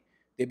MMA,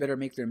 they better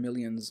make their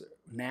millions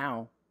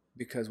now,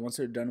 because once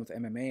they're done with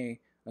MMA,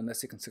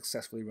 unless they can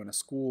successfully run a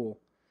school,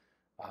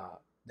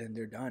 then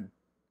they're done.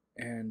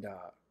 And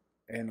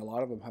and a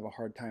lot of them have a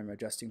hard time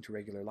adjusting to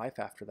regular life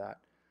after that.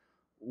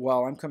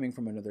 While I'm coming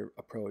from another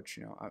approach,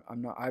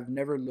 I've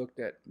never looked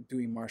at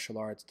doing martial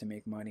arts to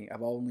make money.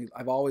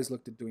 I've always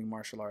looked at doing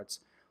martial arts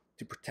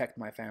to protect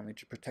my family,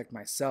 to protect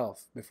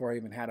myself before I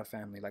even had a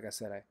family. Like I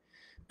said,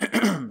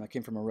 I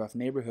came from a rough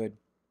neighborhood,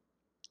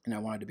 and I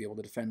wanted to be able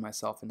to defend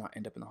myself and not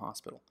end up in the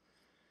hospital.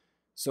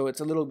 So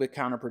it's a little bit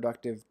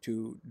counterproductive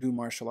to do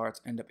martial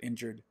arts, end up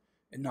injured,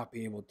 and not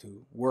be able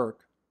to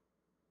work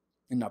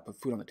and not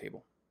put food on the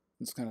table.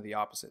 It's kind of the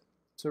opposite.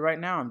 So right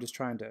now I'm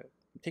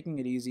taking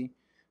it easy.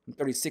 I'm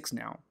 36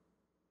 now.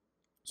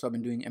 So I've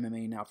been doing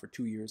MMA now for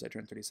 2 years. I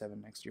turn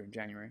 37 next year in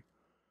January.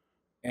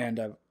 And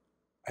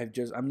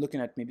I'm looking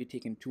at maybe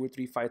taking 2 or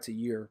 3 fights a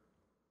year.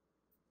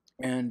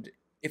 And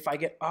if I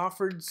get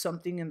offered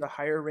something in the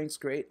higher ranks,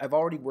 great. I've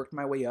already worked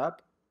my way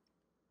up.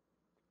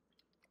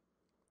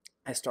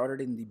 I started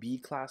in a B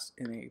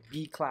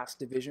class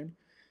division,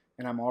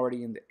 and I'm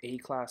already in the A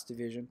class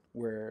division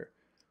where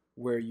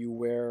you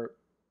wear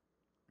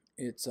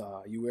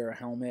a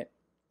helmet.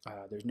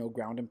 There's no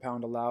ground and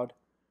pound allowed,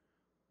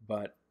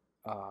 but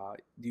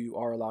you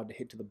are allowed to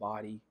hit to the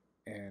body,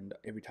 and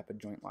every type of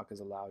joint lock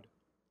is allowed.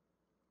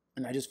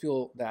 And I just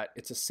feel that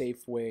it's a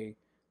safe way.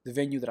 The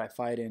venue that I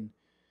fight in,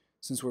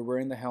 since we're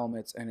wearing the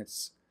helmets and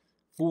it's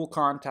full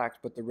contact,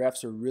 but the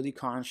refs are really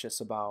conscious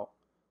about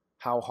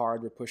how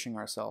hard we're pushing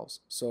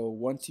ourselves. So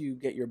once you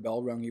get your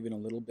bell rung even a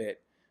little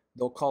bit,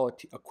 they'll call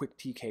it a quick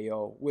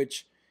TKO,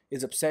 which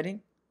is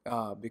upsetting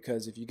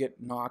because if you get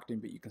knocked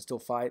but you can still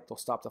fight, they'll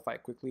stop the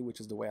fight quickly,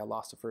 which is the way I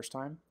lost the first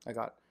time. I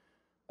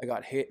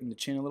got hit in the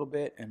chin a little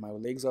bit, and my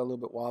legs are a little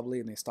bit wobbly,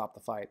 and they stopped the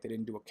fight. They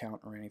didn't do a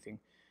count or anything,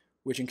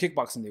 which in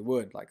kickboxing they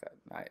would. Like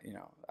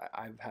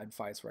I've had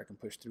fights where I can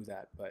push through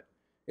that, but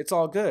it's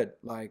all good.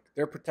 Like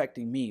they're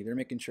protecting me. They're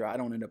making sure I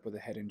don't end up with a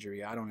head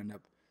injury. I don't end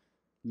up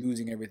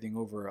losing everything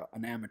over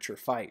an amateur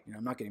fight.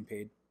 I'm not getting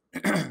paid.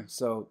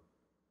 So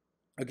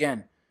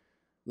again,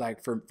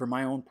 like for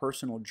my own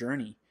personal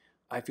journey,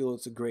 I feel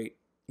it's a great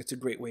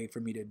way for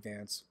me to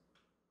advance.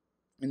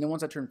 And then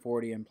once I turn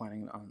 40, I'm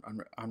planning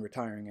on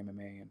retiring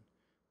MMA and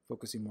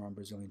focusing more on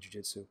Brazilian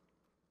Jiu-Jitsu.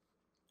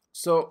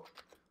 So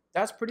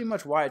that's pretty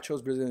much why I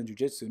chose Brazilian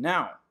Jiu-Jitsu.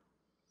 Now,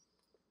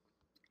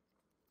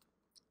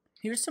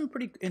 here's some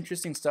pretty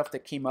interesting stuff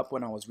that came up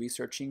when I was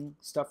researching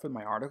stuff for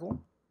my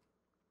article.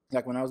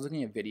 Like when I was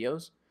looking at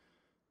videos,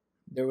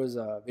 there was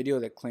a video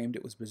that claimed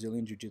it was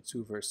Brazilian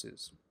Jiu-Jitsu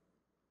versus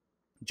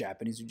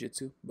Japanese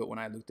Jiu-Jitsu. But when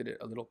I looked at it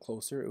a little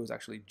closer, it was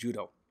actually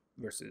Judo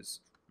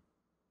versus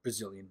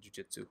Brazilian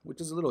Jiu-Jitsu,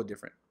 which is a little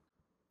different.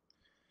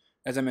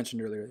 As I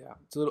mentioned earlier, yeah,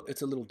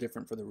 it's a little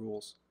different for the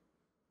rules.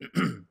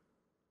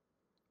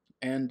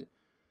 And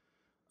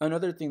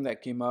another thing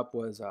that came up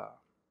was I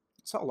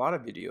saw a lot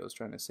of videos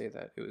trying to say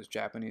that it was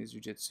Japanese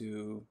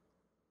Jiu-Jitsu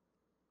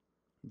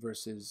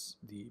versus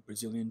the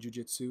Brazilian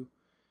Jiu-Jitsu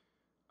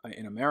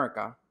in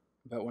America.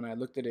 But when I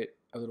looked at it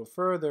a little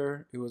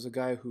further, it was a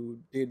guy who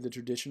did the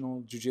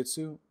traditional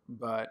Jiu-Jitsu,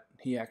 but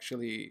he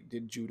actually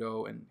did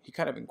Judo, and he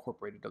kind of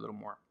incorporated a little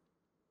more.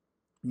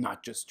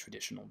 Not just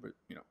traditional, but,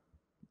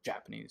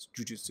 Japanese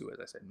Jiu-Jitsu, as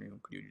I said, Nihon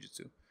Kyoryu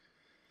Jiu-Jitsu.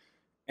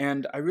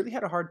 And I really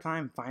had a hard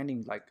time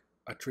finding, like,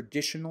 a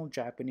traditional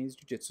Japanese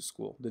Jiu-Jitsu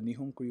school, the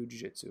Nihon Kyoryu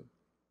Jiu-Jitsu,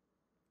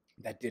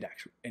 that did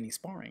actually any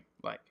sparring.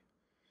 Like,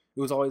 it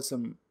was always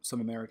some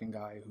American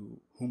guy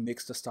who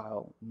mixed a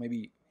style.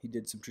 Maybe he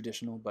did some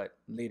traditional, but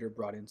later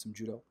brought in some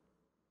Judo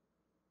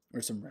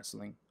or some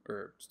wrestling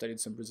or studied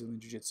some Brazilian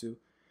Jiu-Jitsu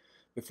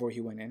before he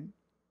went in.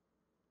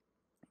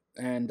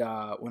 And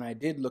when I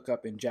did look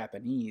up in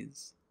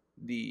Japanese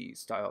the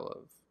style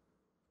of,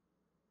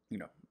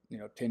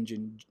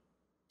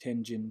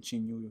 Tenjin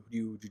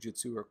Shinryu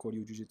Jiu-Jitsu or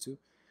Koryu Jiu-Jitsu,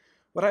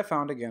 what I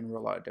found again were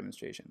a lot of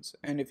demonstrations.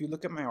 And if you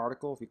look at my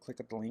article, if you click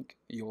at the link,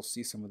 you'll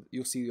see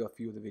a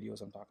few of the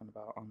videos I'm talking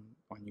about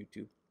on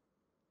YouTube.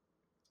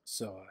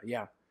 So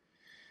yeah,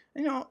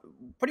 and,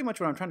 pretty much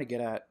what I'm trying to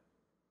get at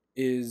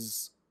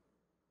is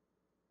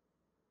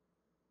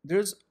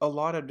there's a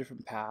lot of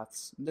different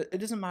paths. It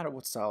doesn't matter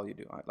what style you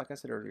do. Like I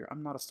said earlier,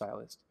 I'm not a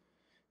stylist.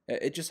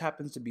 It just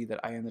happens to be that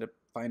I ended up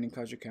finding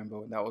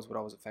Kajukenbo, and that was what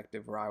I was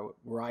effective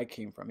where I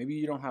came from. Maybe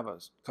you don't have a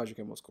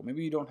Kajukenbo school.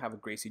 Maybe you don't have a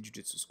Gracie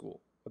Jiu-Jitsu school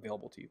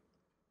available to you.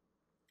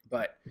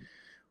 But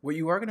what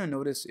you are going to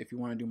notice if you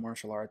want to do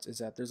martial arts is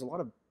that there's a lot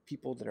of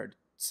people that are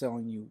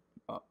selling you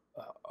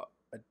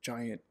a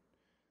giant,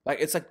 like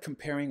it's like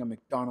comparing a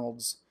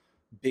McDonald's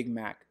Big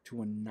Mac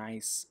to a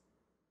nice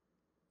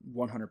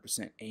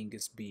 100%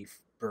 Angus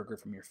beef burger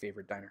from your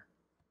favorite diner.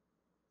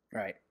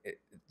 Right?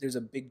 There's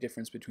a big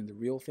difference between the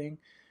real thing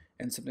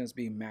and something that's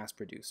being mass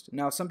produced.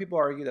 Now, some people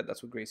argue that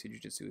that's what Gracie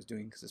Jiu-Jitsu is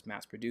doing because it's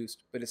mass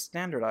produced, but it's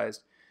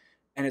standardized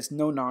and it's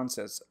no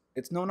nonsense.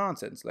 It's no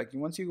nonsense. Like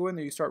once you go in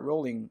there, you start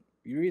rolling,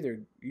 you're either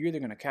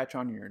going to catch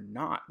on or you're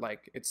not.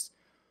 Like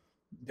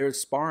there's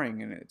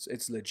sparring and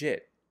it's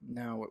legit.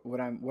 Now,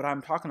 what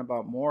I'm talking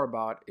about more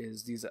about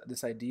is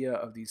this idea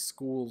of these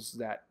schools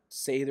that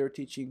say they're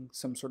teaching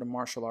some sort of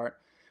martial art,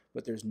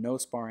 but there's no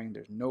sparring,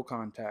 there's no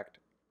contact,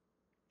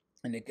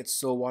 and it gets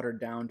so watered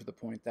down to the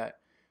point that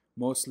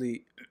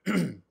mostly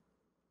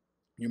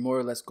You're more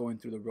or less going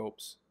through the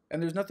ropes.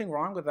 And there's nothing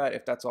wrong with that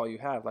if that's all you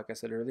have. Like I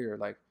said earlier,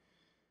 like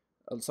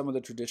some of the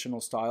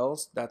traditional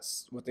styles,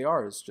 that's what they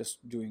are, is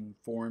just doing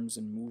forms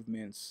and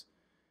movements.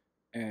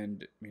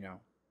 And,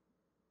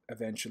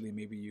 eventually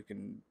maybe you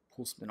can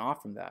pull something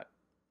off from that.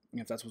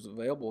 And if that's what's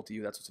available to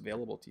you, that's what's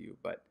available to you.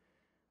 But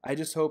I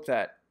just hope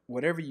that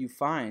whatever you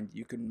find,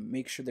 you can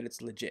make sure that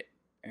it's legit.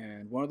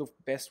 And one of the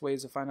best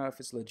ways to find out if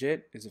it's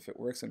legit is if it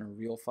works in a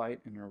real fight,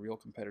 in a real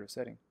competitive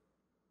setting.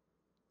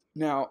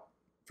 Now,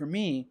 for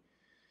me,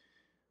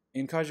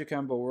 in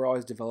Kajukenbo,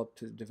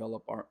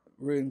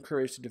 we're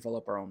encouraged to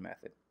develop our own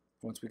method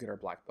once we get our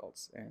black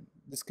belts. And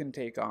this can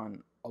take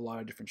on a lot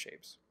of different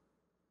shapes.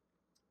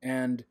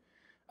 And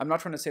I'm not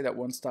trying to say that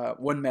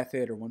one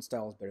method or one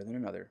style is better than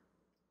another.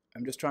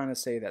 I'm just trying to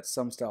say that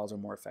some styles are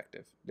more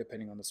effective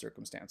depending on the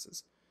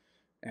circumstances.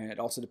 And it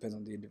also depends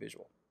on the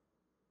individual.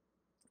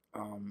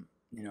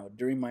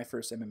 During my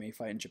first MMA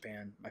fight in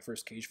Japan, my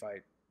first cage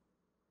fight,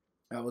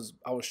 I was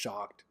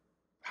shocked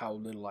how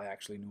little I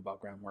actually knew about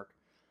groundwork.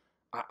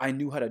 I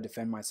knew how to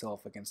defend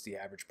myself against the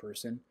average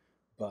person,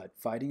 but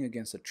fighting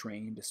against a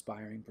trained,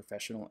 aspiring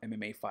professional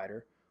MMA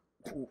fighter,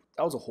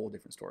 that was a whole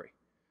different story.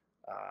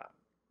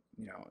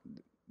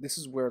 This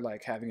is where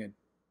like having an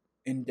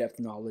in-depth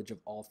knowledge of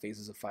all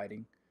phases of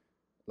fighting,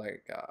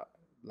 like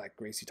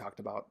Gracie talked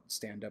about,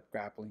 stand-up,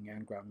 grappling,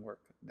 and groundwork,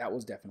 that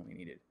was definitely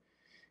needed.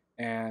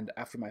 And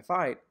after my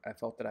fight, I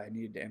felt that I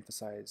needed to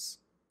emphasize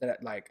that,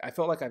 I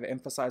felt like I've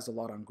emphasized a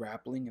lot on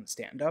grappling and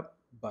stand-up,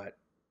 but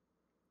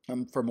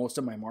for most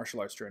of my martial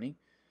arts journey.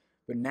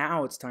 But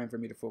now it's time for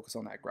me to focus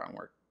on that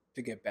groundwork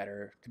to get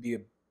better, to be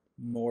a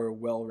more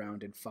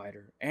well-rounded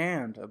fighter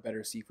and a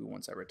better Sifu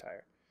once I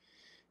retire.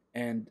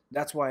 And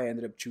that's why I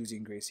ended up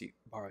choosing Gracie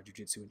Barra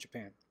Jiu-Jitsu in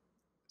Japan.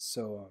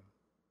 So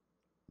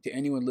to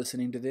anyone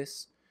listening to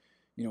this,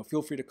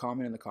 feel free to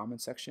comment in the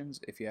comment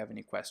sections if you have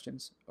any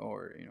questions,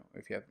 or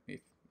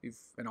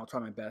and I'll try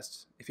my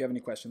best. If you have any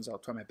questions, I'll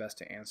try my best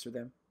to answer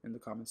them in the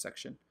comment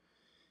section.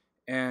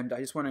 And I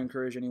just want to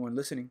encourage anyone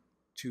listening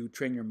to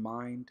train your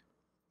mind,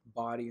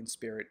 body, and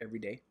spirit every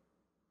day.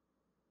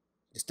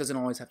 This doesn't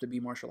always have to be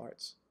martial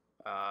arts.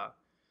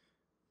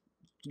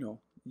 You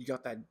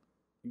got that.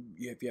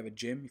 If you have a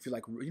gym, if you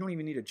you don't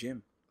even need a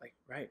gym.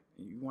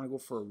 You want to go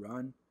for a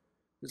run.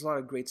 There's a lot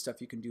of great stuff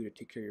you can do to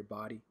take care of your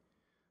body.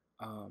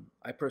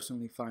 I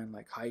personally find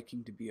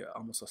hiking to be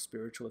almost a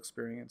spiritual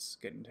experience,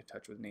 getting into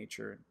touch with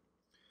nature. And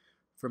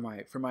for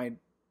my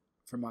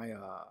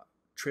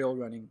trail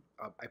running,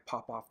 I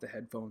pop off the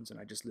headphones and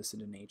I just listen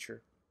to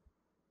nature.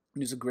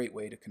 And it's a great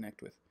way to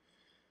connect with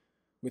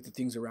the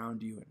things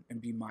around you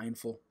and be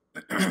mindful.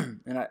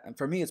 And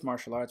for me, it's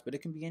martial arts, but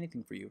it can be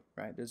anything for you,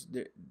 right?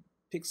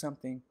 Pick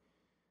something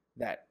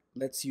that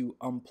lets you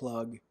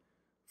unplug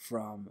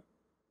from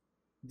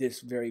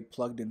this very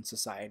plugged-in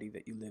society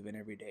that you live in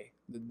every day.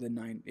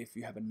 If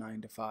you have a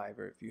 9 to 5,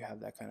 or if you have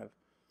that kind of,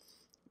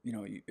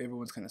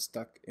 everyone's kind of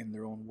stuck in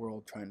their own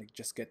world, trying to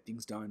just get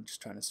things done, just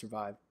trying to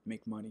survive,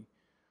 make money.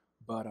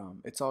 But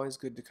it's always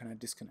good to kind of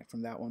disconnect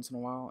from that once in a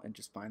while and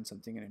just find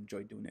something and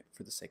enjoy doing it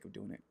for the sake of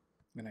doing it.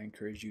 And I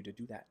encourage you to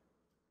do that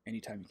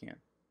anytime you can.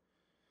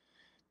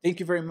 Thank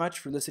you very much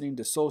for listening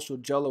to Social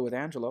Jello with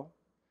Angelo.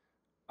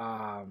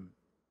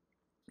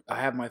 I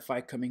have my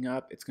fight coming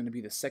up. It's going to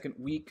be the second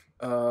week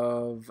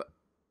of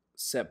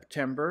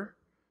September.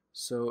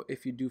 So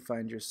if you do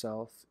find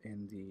yourself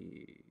in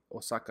the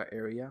Osaka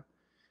area,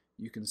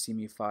 you can see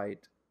me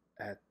fight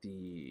at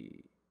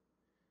the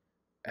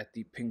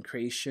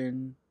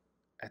Pancration,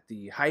 at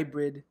the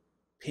Hybrid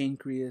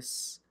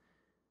Pancreas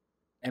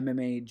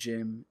MMA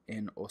gym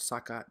in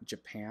Osaka,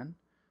 Japan.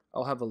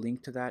 I'll have a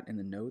link to that in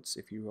the notes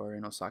if you are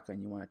in Osaka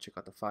and you want to check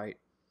out the fight.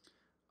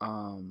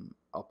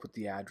 I'll put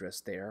the address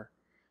there.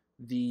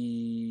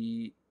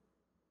 The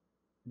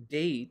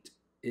date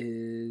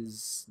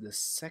is the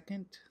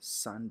second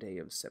Sunday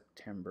of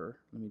September.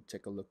 Let me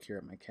take a look here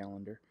at my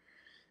calendar.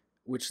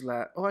 It's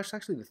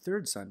actually the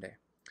third Sunday.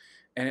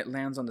 And it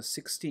lands on the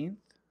 16th.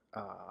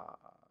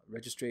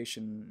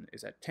 Registration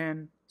is at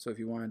 10. So if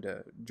you wanted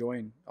to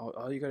join,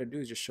 all you got to do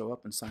is just show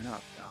up and sign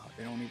up.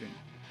 They don't even,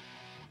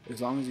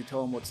 as long as you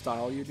tell them what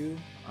style you do,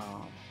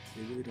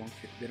 they really don't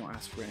care. They don't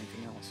ask for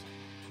anything else.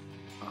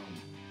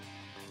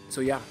 So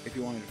yeah, if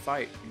you wanted to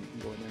fight, you can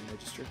go in there and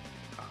register.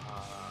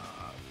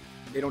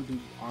 They don't do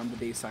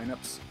on-the-day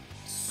signups,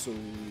 so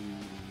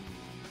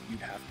you'd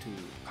have to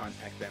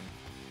contact them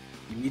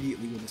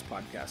immediately when this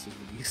podcast is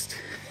released.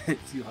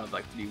 You'll have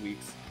 3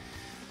 weeks.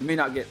 You may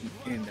not get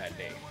in that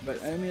day,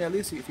 but I mean, at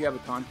least if you have a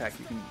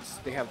contact,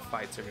 they have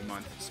fights every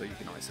month, so you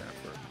can always sign up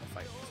for a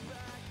fight this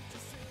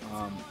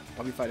month.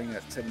 I'll be fighting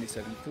at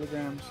 77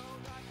 kilograms.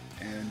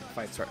 And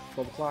fights start at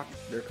 12 o'clock.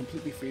 They're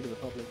completely free to the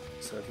public,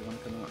 so if you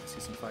want to come out and see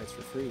some fights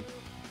for free, you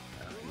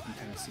can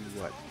kind of see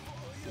what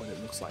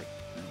it looks like.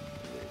 And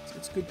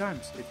it's good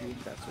times if you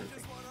like that sort of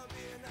thing.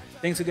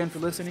 Thanks again for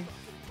listening.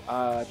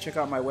 Check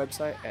out my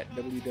website at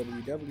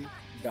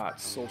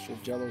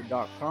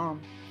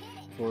www.socialjello.com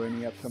for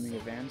any upcoming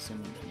events,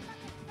 and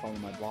follow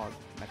my blog,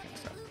 that kind of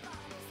stuff.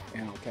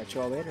 And I'll catch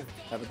you all later.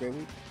 Have a great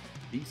week.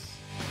 Peace.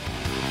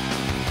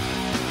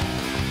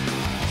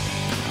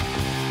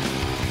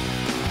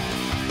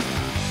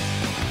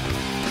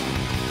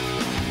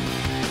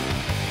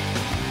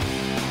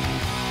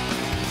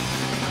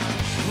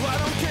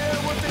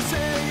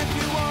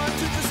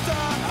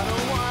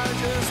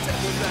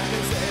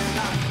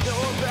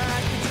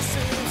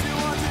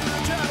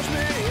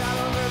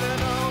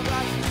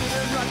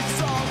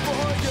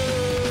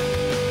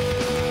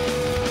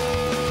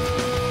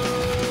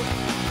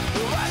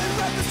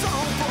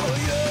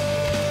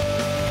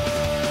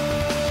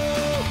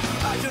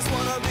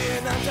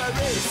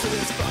 race to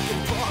this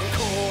fucking punk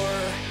core.